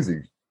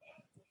crazy.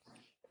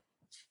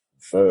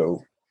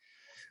 So,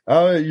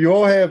 you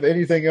all have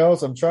anything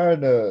else? I'm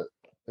trying to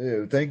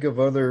think of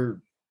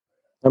other.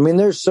 I mean,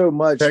 there's so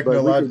much. We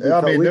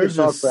could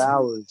talk for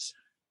hours.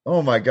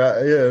 Oh my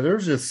God. Yeah,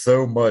 there's just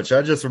so much.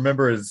 I just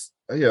remember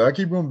I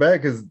keep going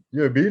back because,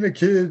 being a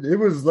kid, it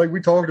was like we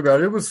talked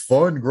about, it was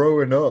fun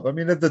growing up. I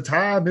mean, at the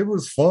time, it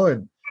was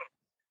fun.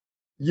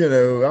 I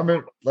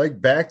remember like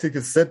back to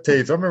cassette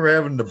tapes. I remember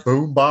having the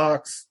boom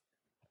box.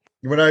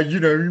 When you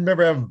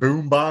remember having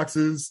boom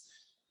boxes.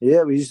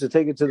 Yeah, we used to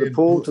take it to the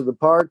pool, to the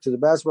park, to the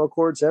basketball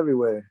courts,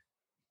 everywhere.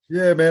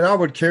 Yeah, man, I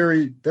would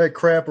carry that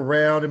crap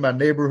around in my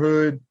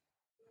neighborhood.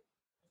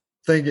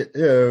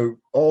 Thinking,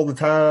 all the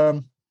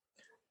time,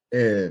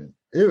 and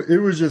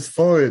it was just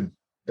fun,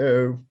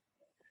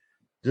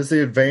 just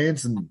the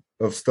advancing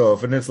of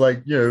stuff. And it's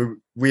like,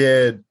 we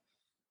had,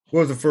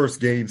 what was the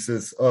first game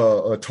since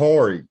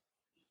Atari?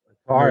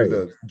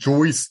 The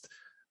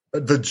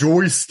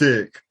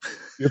joystick.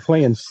 You're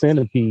playing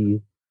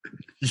Centipede.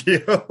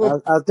 Yeah,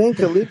 I think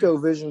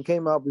ColecoVision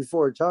came out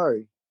before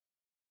Atari.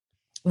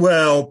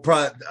 Well,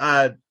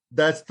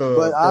 that's the.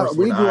 But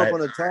we grew up on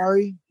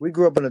Atari.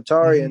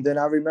 Mm-hmm. And then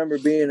I remember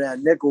being at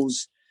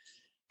Nichols,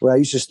 where I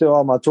used to steal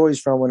all my toys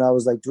from when I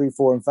was like 3,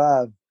 4, and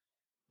 5.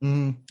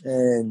 Mm-hmm.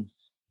 And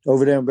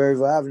over there in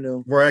Berryville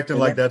Avenue. We're acting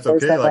like that's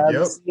okay. Like,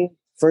 yep.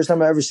 First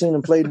time I ever seen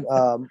them play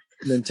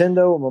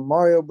Nintendo and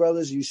Mario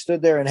Brothers. You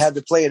stood there and had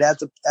to play it at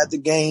the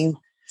game.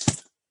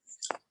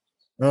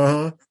 Uh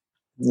huh.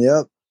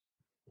 Yep.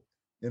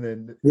 And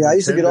then I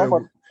used to get off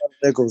on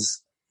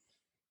Nichols.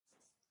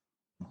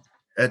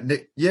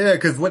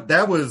 Because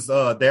that was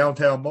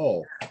downtown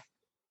mall.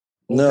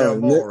 No,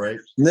 Town Mall, right?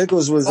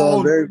 Nichols was Oh,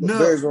 on no.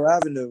 Berryville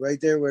Avenue, right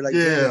there where like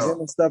Yeah. the gym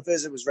and stuff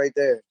is. It was right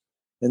there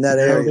in that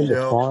Yeah, area. The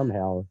yeah.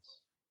 farmhouse.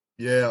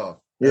 Yeah,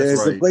 Yeah, that's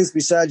it's the right. place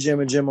beside Jim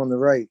and Jim on the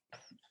right.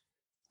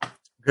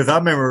 Because I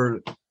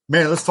remember,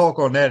 man, let's talk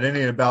on that. It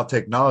ain't about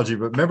technology,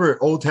 but remember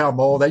at Old Town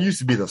Mall, that used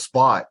to be the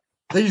spot.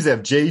 They used to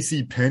have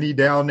J.C. Penney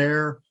down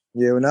there.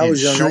 Yeah, when I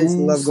was young, I used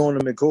to love going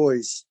to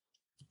McCoy's.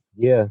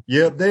 Yeah.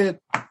 Yep, they had,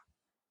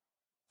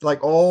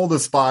 like all the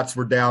spots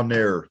were down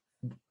there.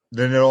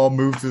 Then it all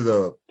moved to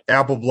the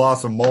Apple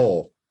Blossom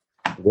Mall.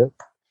 Yep.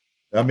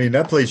 I mean,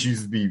 that place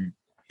used to be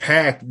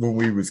packed when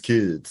we was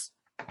kids.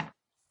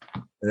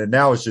 And then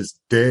now it's just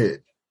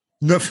dead.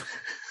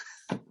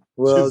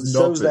 Well, Just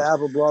so's the nothing.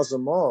 Apple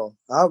Blossom Mall.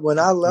 When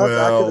I left,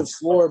 I could have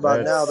swore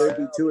by now there'd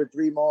be 2 or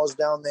 3 malls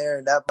down there,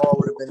 and that mall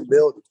would have been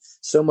built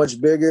so much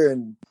bigger,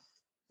 and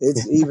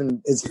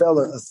it's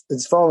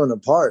falling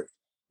apart.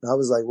 And I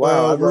was like,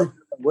 wow,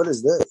 what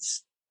is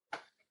this?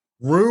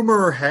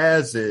 Rumor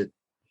has it,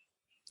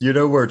 you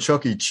know where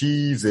Chuck E.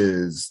 Cheese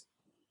is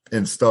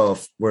and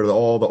stuff, where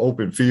all the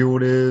open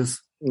field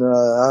is. I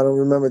don't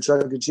remember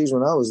Chuck E. Cheese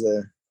when I was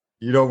there.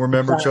 You don't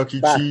remember Chuck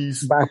E.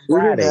 Cheese? By We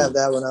didn't Friday. have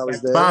that when I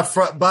was there.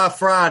 By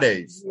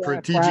Fridays, Yeah, for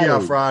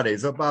TGI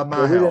Fridays, up by my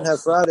But house. we didn't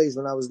have Fridays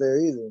when I was there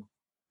either.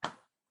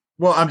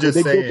 Well, I'm just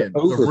They built saying,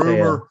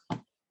 the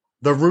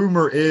the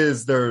rumor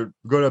is they're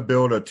going to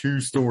build a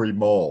 2-story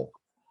mall.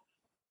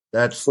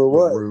 That's For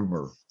what? the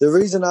rumor. The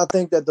reason I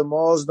think that the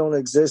malls don't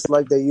exist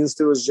like they used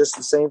to is just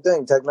the same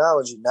thing,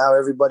 technology. Now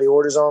everybody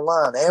orders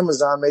online.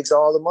 Amazon makes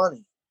all the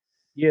money.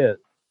 Yeah.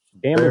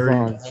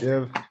 Amazon.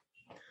 Yeah.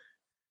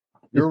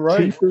 It's You're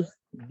right. cheaper.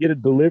 Get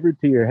it delivered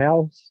to your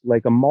house.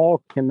 Like a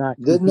mall cannot.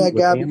 Didn't that compete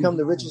with guy Amazon. become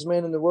the richest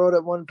man in the world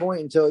at one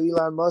point until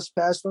Elon Musk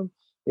passed him?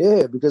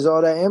 Yeah, because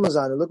all that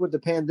Amazon. And look what the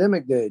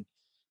pandemic did.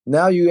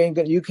 Now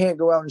you can't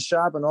go out and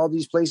shop, and all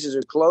these places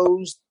are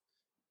closed.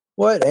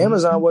 What?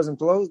 Amazon wasn't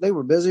closed. They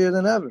were busier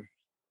than ever.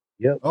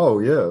 Yep. Oh,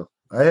 yeah.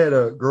 I had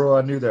a girl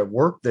I knew that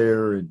worked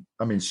there, and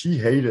I mean, she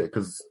hated it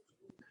because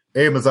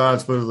Amazon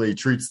supposedly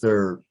treats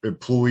their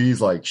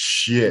employees like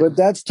shit. But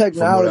that's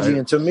technology.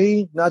 And to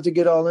me, not to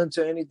get all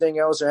into anything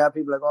else or have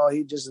people like, oh,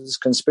 he just is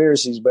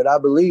conspiracies. But I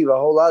believe a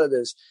whole lot of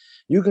this.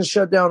 You can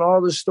shut down all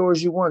the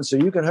stores you want. So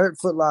you can hurt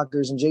Foot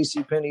Lockers and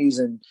J.C. Penney's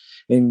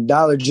and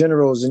Dollar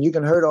Generals, and you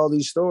can hurt all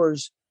these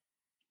stores.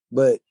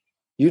 But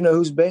you know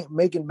who's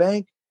making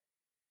bank?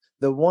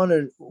 The one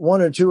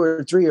or two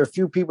or three or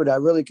few people that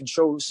really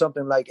control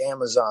something like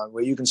Amazon,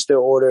 where you can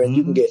still order and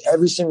you can get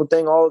every single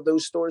thing all of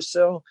those stores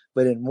sell,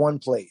 but in one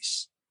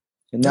place.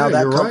 And now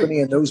that company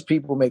and those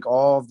people make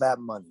all of that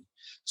money.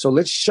 So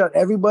let's shut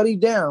everybody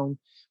down,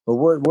 but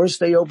we're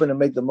stay open and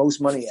make the most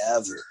money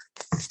ever.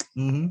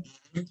 Mm-hmm.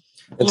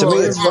 And to me,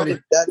 it's funny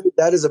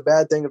that is a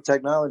bad thing of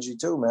technology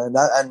too, man.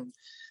 And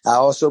I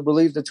also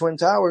believe the Twin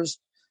Towers.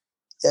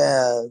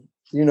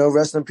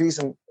 Rest in peace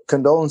and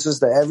condolences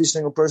to every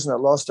single person that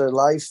lost their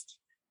life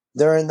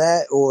during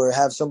that, or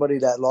have somebody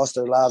that lost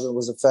their lives and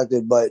was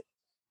affected. But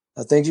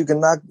I think you can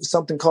knock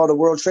something called the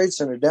World Trade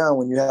Center down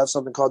when you have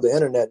something called the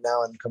internet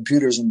now and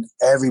computers, and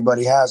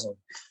everybody has them.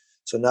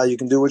 So now you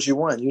can do what you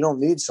want. You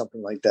don't need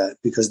something like that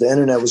because the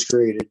internet was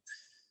created.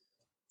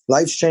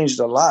 Life's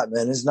changed a lot,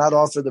 man. It's not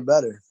all for the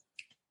better.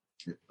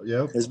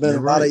 Yeah, there's been a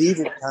lot of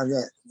evil behind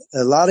that.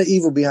 A lot of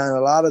evil behind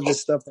a lot of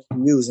this stuff that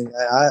we're using.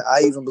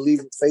 I even believe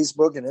in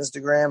Facebook and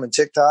Instagram and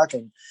TikTok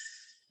and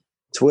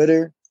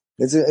Twitter.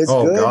 It's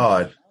good.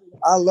 God,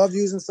 I love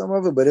using some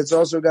of it, but it's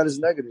also got its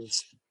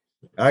negatives.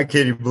 I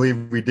can't even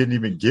believe we didn't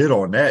even get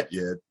on that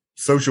yet.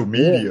 Social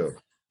media.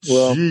 Yeah.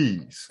 Well,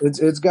 jeez,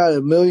 it's got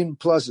 1 million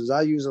pluses.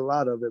 I use a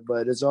lot of it,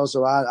 but it's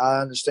also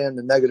I understand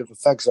the negative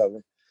effects of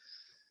it.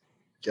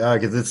 God,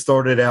 because it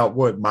started out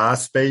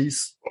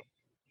MySpace.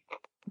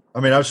 I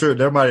mean, I'm sure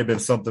there might have been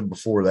something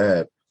before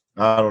that.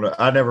 I don't know.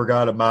 I never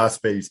got a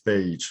MySpace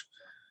page.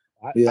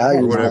 Yeah, I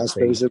used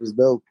MySpace. It was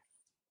dope.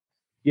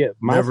 Yeah,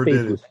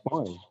 MySpace was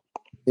fun.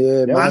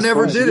 Yeah, I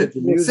never did it.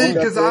 See,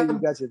 because you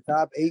got your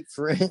top 8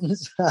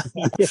 friends.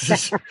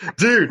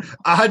 Dude,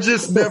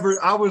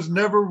 I was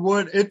never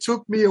one. It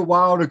took me a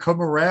while to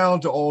come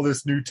around to all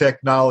this new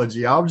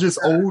technology. I'm just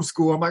old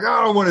school. I'm like,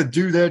 I don't want to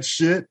do that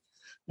shit.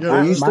 You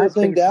know, you still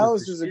think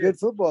Dallas is a good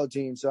football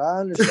team, so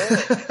I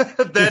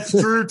understand. That's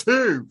true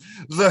too.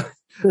 So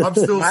I'm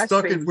still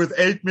stuck with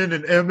Aikman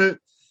and Emmett.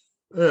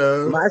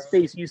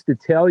 MySpace used to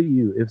tell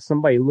you if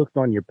somebody looked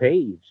on your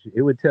page.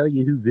 It would tell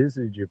you who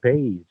visited your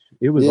page.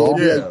 It was all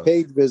like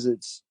page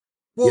visits.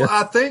 Well,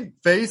 I think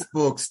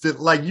Facebook still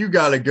like you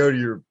got to go to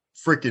your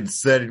freaking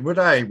setting. But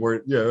I ain't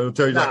worried. It'll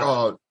tell you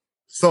like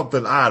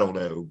something I don't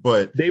know.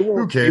 But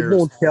who cares? They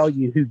won't tell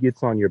you who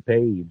gets on your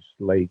page.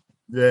 Like.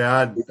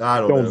 Yeah, I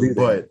don't know,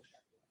 but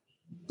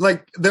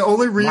like the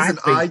only reason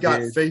I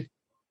got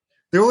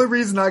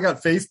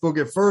Facebook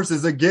at first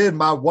is again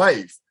my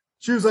wife.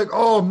 She was like,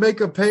 "Oh,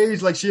 make a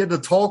page," like she had to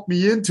talk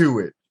me into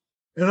it,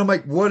 and I'm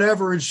like,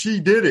 "Whatever," and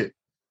she did it.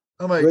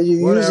 I'm like,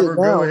 "Whatever,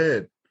 go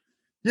ahead."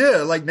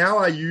 Yeah, like now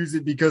I use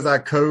it because I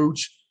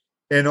coach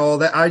and all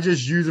that. I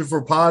just use it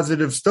for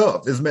positive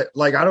stuff. It's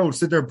like I don't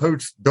sit there and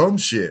post dumb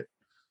shit.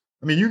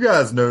 I mean, you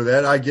guys know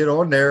that. I get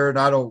on there and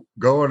I don't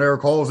go on there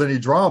and cause any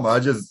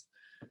drama.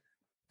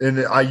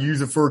 And I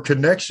use it for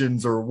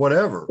connections or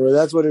whatever. Well,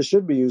 that's what it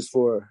should be used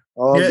for.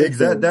 Yeah,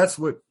 exactly.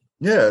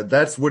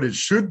 That's what it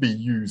should be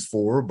used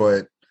for.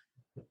 But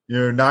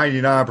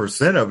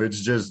 99% of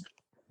it's just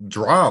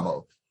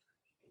drama.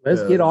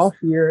 Let's get off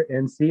here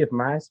and see if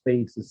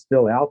MySpace is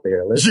still out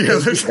there. Let's get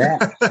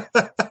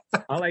that.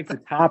 I like the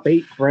top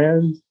 8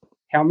 friends.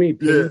 How many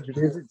page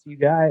visits you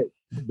got?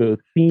 The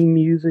theme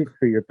music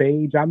for your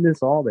page. I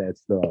miss all that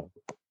stuff.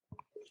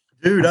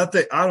 Dude,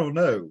 I don't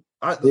know.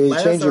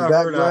 Change your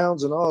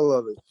backgrounds and all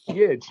of it.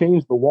 Yeah,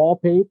 change the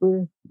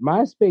wallpaper.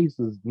 MySpace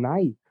is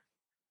nice.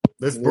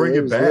 Let's bring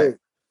it back.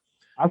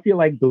 I feel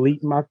like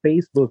deleting my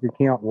Facebook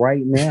account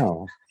right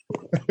now.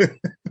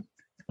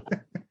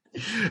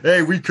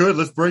 Hey, we could.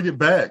 Let's bring it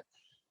back.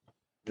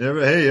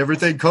 Hey,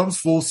 everything comes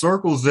full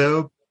circle,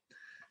 Zeb.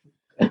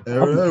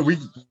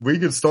 We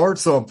could start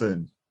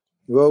something.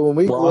 Well, when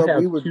we grew up,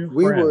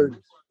 we were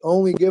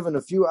only given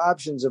a few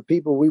options of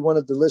people we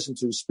wanted to listen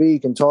to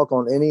speak and talk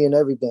on any and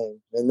everything.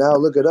 And now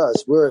look at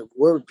us.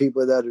 We're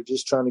people that are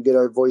just trying to get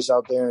our voice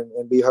out there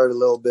and be heard a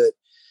little bit,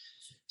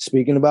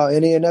 speaking about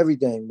any and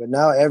everything. But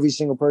now every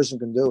single person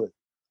can do it.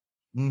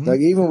 Mm-hmm. Like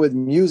even with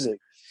music,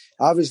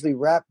 obviously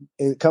rap,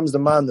 it comes to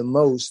mind the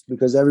most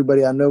because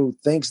everybody I know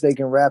thinks they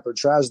can rap or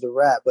tries to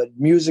rap, but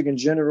music in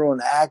general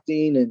and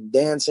acting and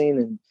dancing,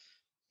 and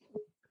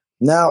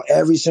now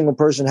every single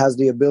person has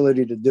the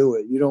ability to do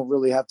it. You don't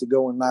really have to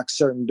go and knock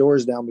certain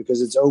doors down because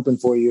it's open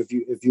for you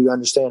if you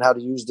understand how to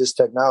use this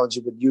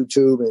technology with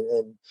YouTube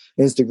and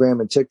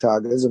Instagram and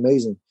TikTok. It's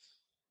amazing.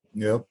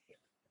 Yep.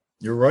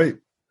 You're right.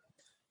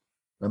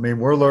 I mean,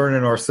 we're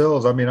learning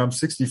ourselves. I mean, I'm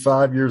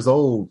 65 years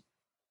old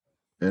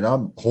and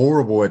I'm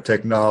horrible at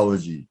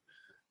technology,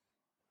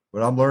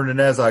 but I'm learning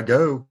as I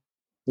go.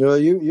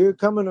 You're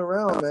coming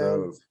around,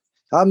 man.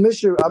 I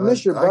miss your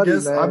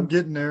buddy, man. I'm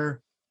getting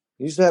there.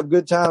 You used to have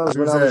good times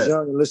when I was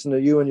young and listen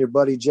to you and your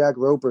buddy Jack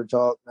Roper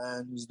talk,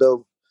 man. It was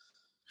dope.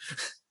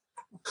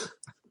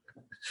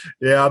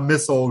 Yeah, I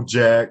miss old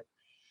Jack.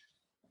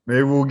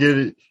 Maybe we'll get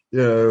it.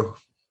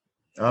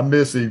 I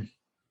miss him.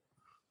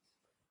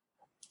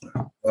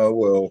 Oh,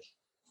 well.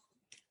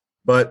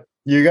 But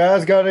you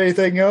guys got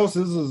anything else?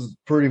 This is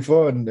pretty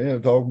fun.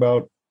 Talk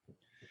about,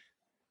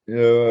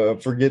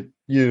 forget,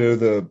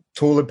 the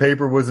toilet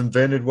paper was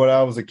invented when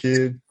I was a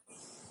kid.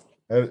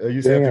 I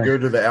used to have to go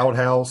to the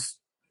outhouse.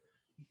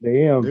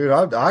 Damn, dude,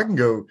 I can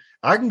go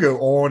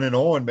on and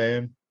on,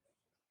 man,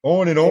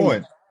 on and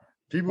on.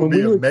 People be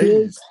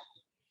amazed.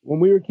 When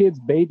we were kids,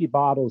 baby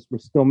bottles were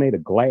still made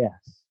of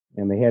glass,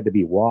 and they had to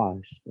be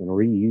washed and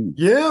reused.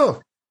 Yeah,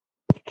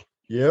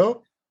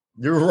 you're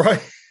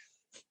right.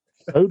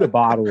 Soda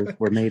bottles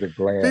were made of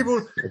glass.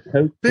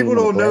 People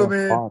don't know,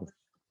 man. Bottle.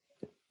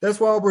 That's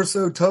why we're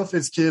so tough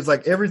as kids.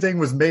 Like everything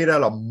was made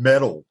out of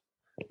metal.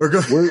 We're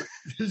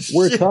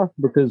tough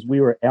because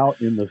we were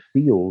out in the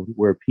field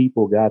where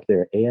people got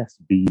their ass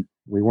beat.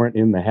 We weren't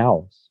in the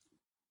house.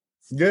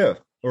 Yeah.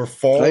 Or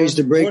farm. I used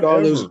to break all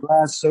those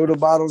glass soda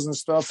bottles and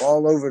stuff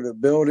all over the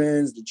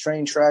buildings, the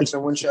train tracks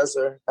in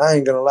Winchester. I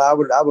ain't gonna lie.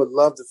 I would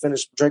love to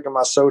finish drinking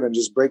my soda and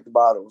just break the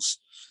bottles.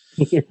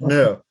 Yeah.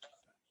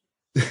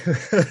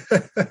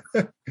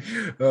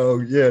 Oh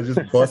yeah,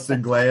 just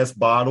busting glass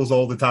bottles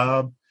all the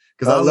time.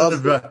 Because I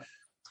love it.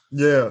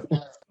 Yeah.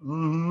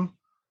 Mm-hmm.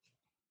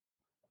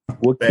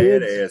 Well,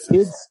 kids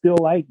still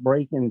like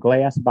breaking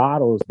glass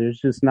bottles. There's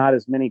just not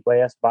as many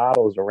glass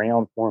bottles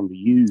around for them to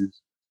use.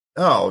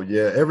 Oh,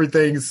 yeah.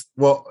 Everything's,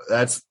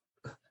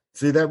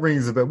 that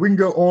rings a bell. We can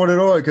go on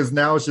and on because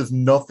now it's just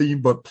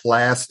nothing but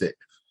plastic.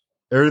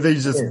 Everything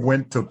just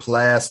went to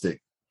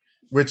plastic,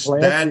 which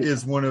that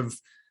is one of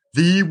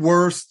the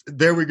worst.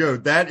 There we go.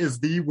 That is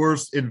the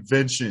worst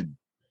invention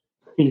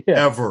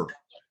ever.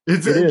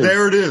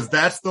 There it is.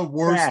 That's the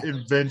worst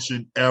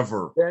invention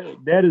ever.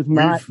 That is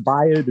not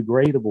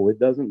biodegradable. It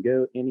doesn't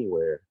go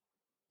anywhere.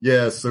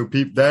 Yeah, so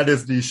that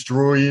is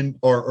destroying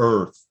our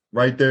earth.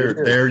 Right there.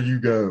 There you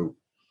go.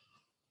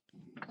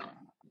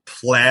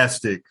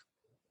 Plastic.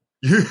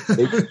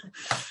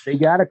 They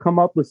got to come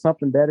up with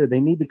something better.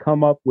 They need to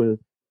come up with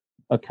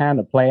a kind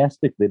of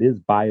plastic that is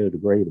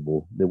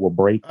biodegradable that will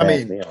break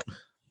that down.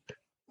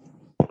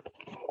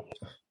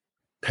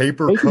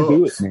 Paper they cups. Can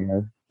do it,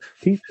 man.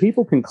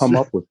 People can come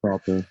up with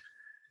something.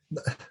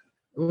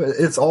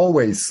 It's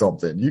always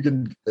something. You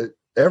can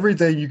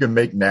everything you can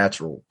make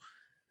natural.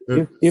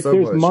 If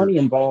there's money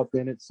involved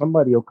in it,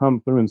 somebody will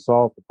come through and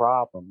solve the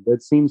problem.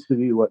 That seems to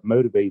be what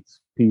motivates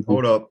people.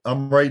 Hold up.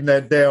 I'm writing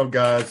that down,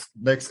 guys.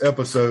 Next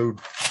episode.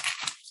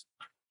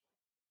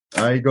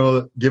 I ain't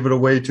going to give it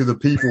away to the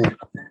people.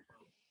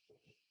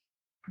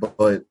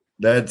 But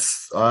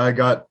I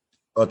got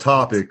a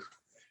topic.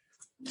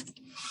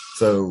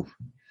 So,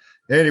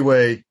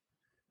 anyway,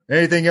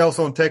 anything else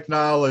on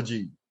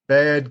technology?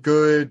 Bad,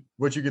 good,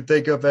 what you can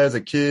think of as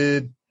a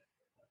kid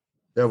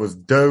that was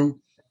dope,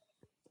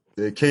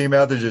 that came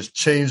out that just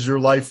changed your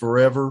life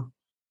forever?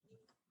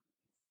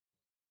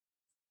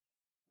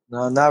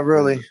 No, not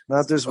really.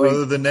 Not this week.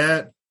 Other than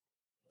that,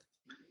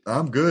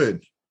 I'm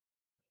good.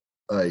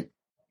 like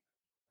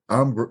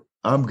I'm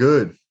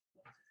good.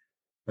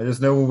 I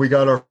just know when we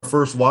got our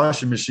first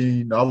washing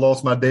machine, I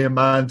lost my damn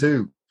mind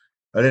too.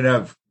 I didn't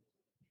have,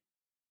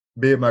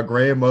 be it my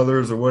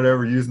grandmother's or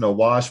whatever, using a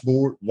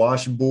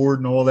washing board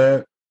and all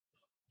that.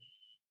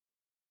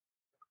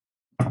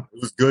 It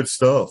was good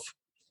stuff.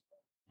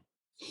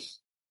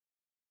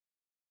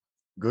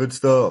 Good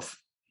stuff.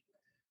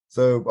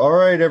 So, all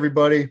right,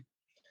 everybody.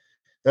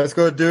 That's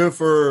going to do it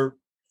for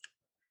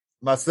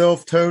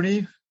myself,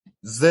 Tony,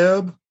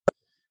 Zeb,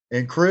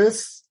 and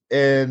Chris.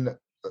 And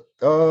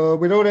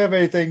we don't have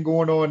anything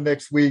going on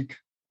next week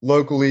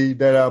locally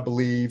that I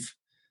believe.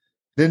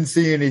 Didn't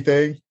see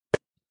anything.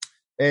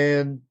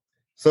 And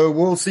so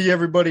we'll see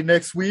everybody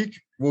next week.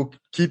 We'll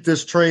keep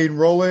this train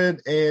rolling.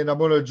 And I'm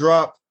going to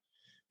drop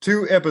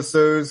 2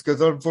 episodes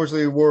because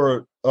unfortunately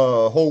we're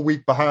a whole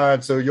week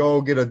behind. So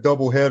y'all get a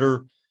double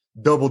header,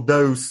 double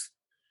dose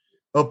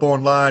up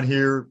online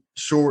here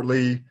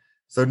shortly.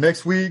 So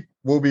next week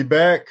we'll be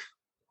back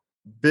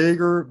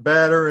bigger,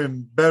 badder,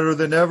 and better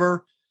than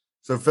ever.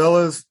 So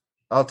fellas,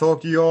 I'll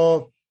talk to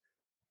y'all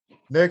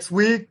next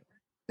week.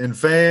 And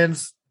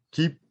fans,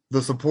 keep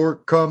the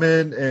support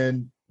coming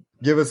and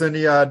give us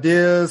any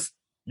ideas.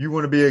 You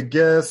want to be a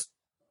guest,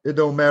 it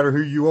don't matter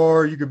who you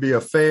are. You could be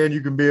a fan.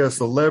 You can be a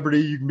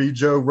celebrity. You can be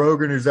Joe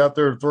Rogan, who's out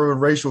there throwing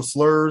racial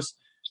slurs.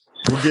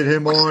 We'll get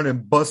him on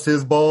and bust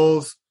his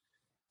balls.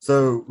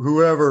 So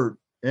whoever,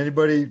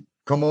 anybody,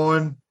 come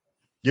on,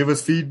 give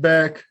us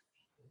feedback.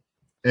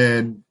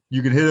 And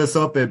you can hit us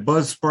up at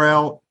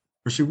Buzzsprout.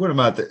 Or shoot, what am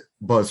I at the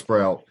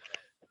Buzzsprout?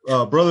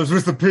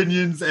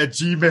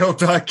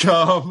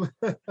 brotherswithopinions@gmail.com.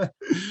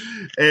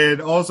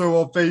 And also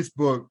on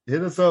Facebook.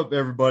 Hit us up,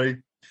 everybody.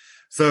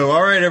 So,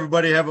 all right,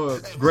 everybody, have a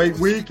great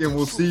week, and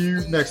we'll see you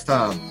next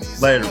time.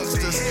 Later.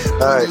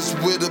 All right.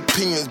 With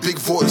opinions, big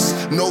voice,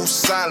 no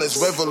silence,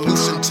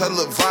 revolution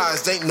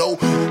televised, ain't no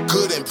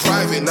good in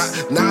private,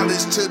 not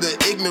knowledge to the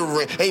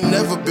ignorant, ain't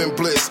never been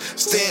bliss.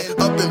 Stand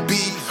up and be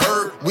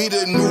heard, we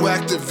the new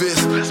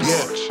activists.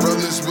 Yeah,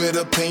 brothers with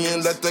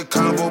opinion, let the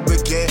convo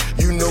begin.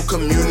 You know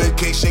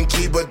communication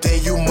key, but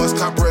then you must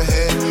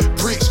comprehend.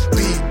 Preach,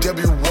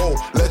 BWO,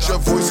 let your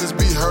voices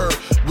be heard.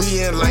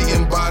 We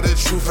enlightened by the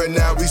truth, and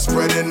now we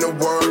spreading the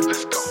word.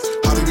 Let's go.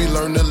 How do we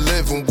learn to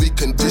live when we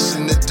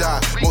conditioned to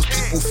die? Most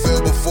people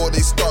fail before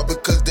they start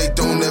because they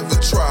don't ever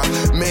try.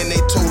 Man,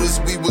 they told us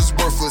we was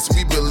worthless.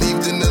 We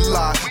believed in the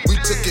lie. We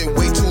took it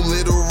way too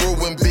literal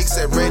when Big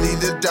said ready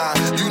to die.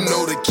 You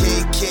know the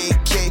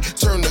KKK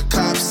turned the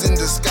cops in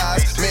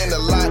disguise. Man, a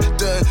lot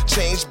done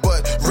changed,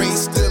 but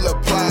race still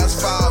applies.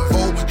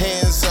 5-0,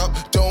 hands up,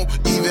 don't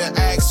even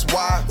ask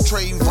why.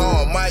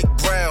 Trayvon, Mike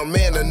Brown,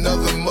 man,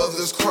 another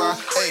mother's cry.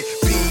 Hey,